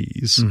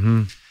sees.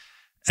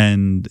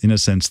 And in a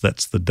sense,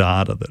 that's the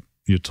data that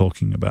you're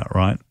talking about,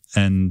 right?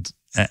 And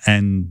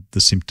the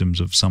symptoms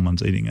of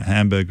someone's eating a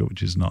hamburger,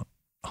 which is not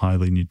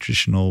highly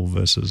nutritional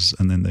versus,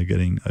 and then they're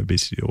getting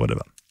obesity or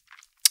whatever.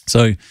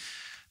 So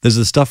there's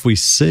the stuff we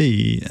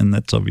see, and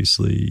that's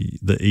obviously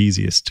the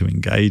easiest to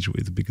engage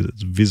with because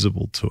it's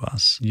visible to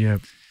us. Yeah.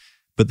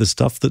 But the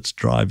stuff that's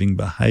driving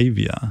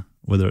behavior,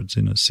 whether it's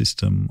in a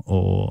system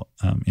or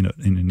in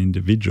an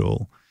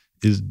individual,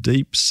 is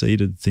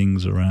deep-seated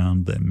things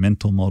around their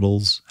mental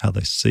models, how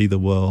they see the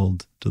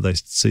world. Do they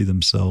see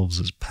themselves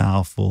as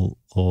powerful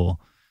or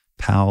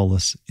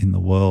powerless in the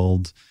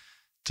world?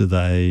 Do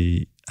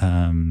they?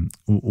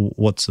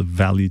 What's of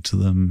value to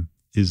them?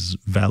 Is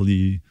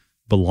value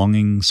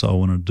belonging? So I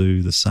want to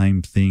do the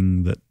same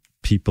thing that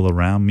people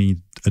around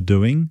me are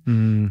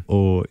doing,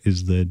 or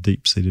is there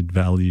deep-seated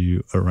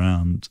value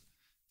around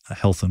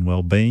health and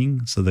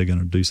well-being? So they're going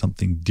to do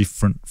something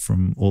different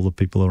from all the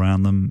people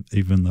around them,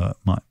 even though it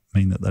might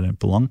mean that they don't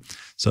belong.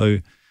 So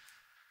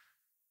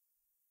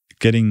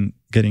getting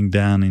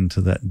down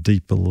into that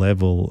deeper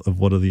level of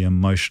what are the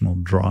emotional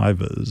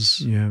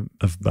drivers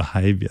of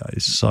behavior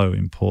is so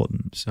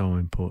important. So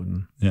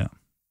important. Yeah.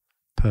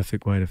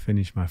 Perfect way to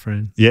finish, my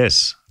friend.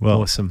 Yes.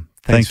 Well, awesome.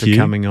 Thanks for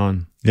coming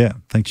on. Yeah.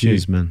 Thank you.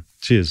 Cheers, man.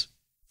 Cheers.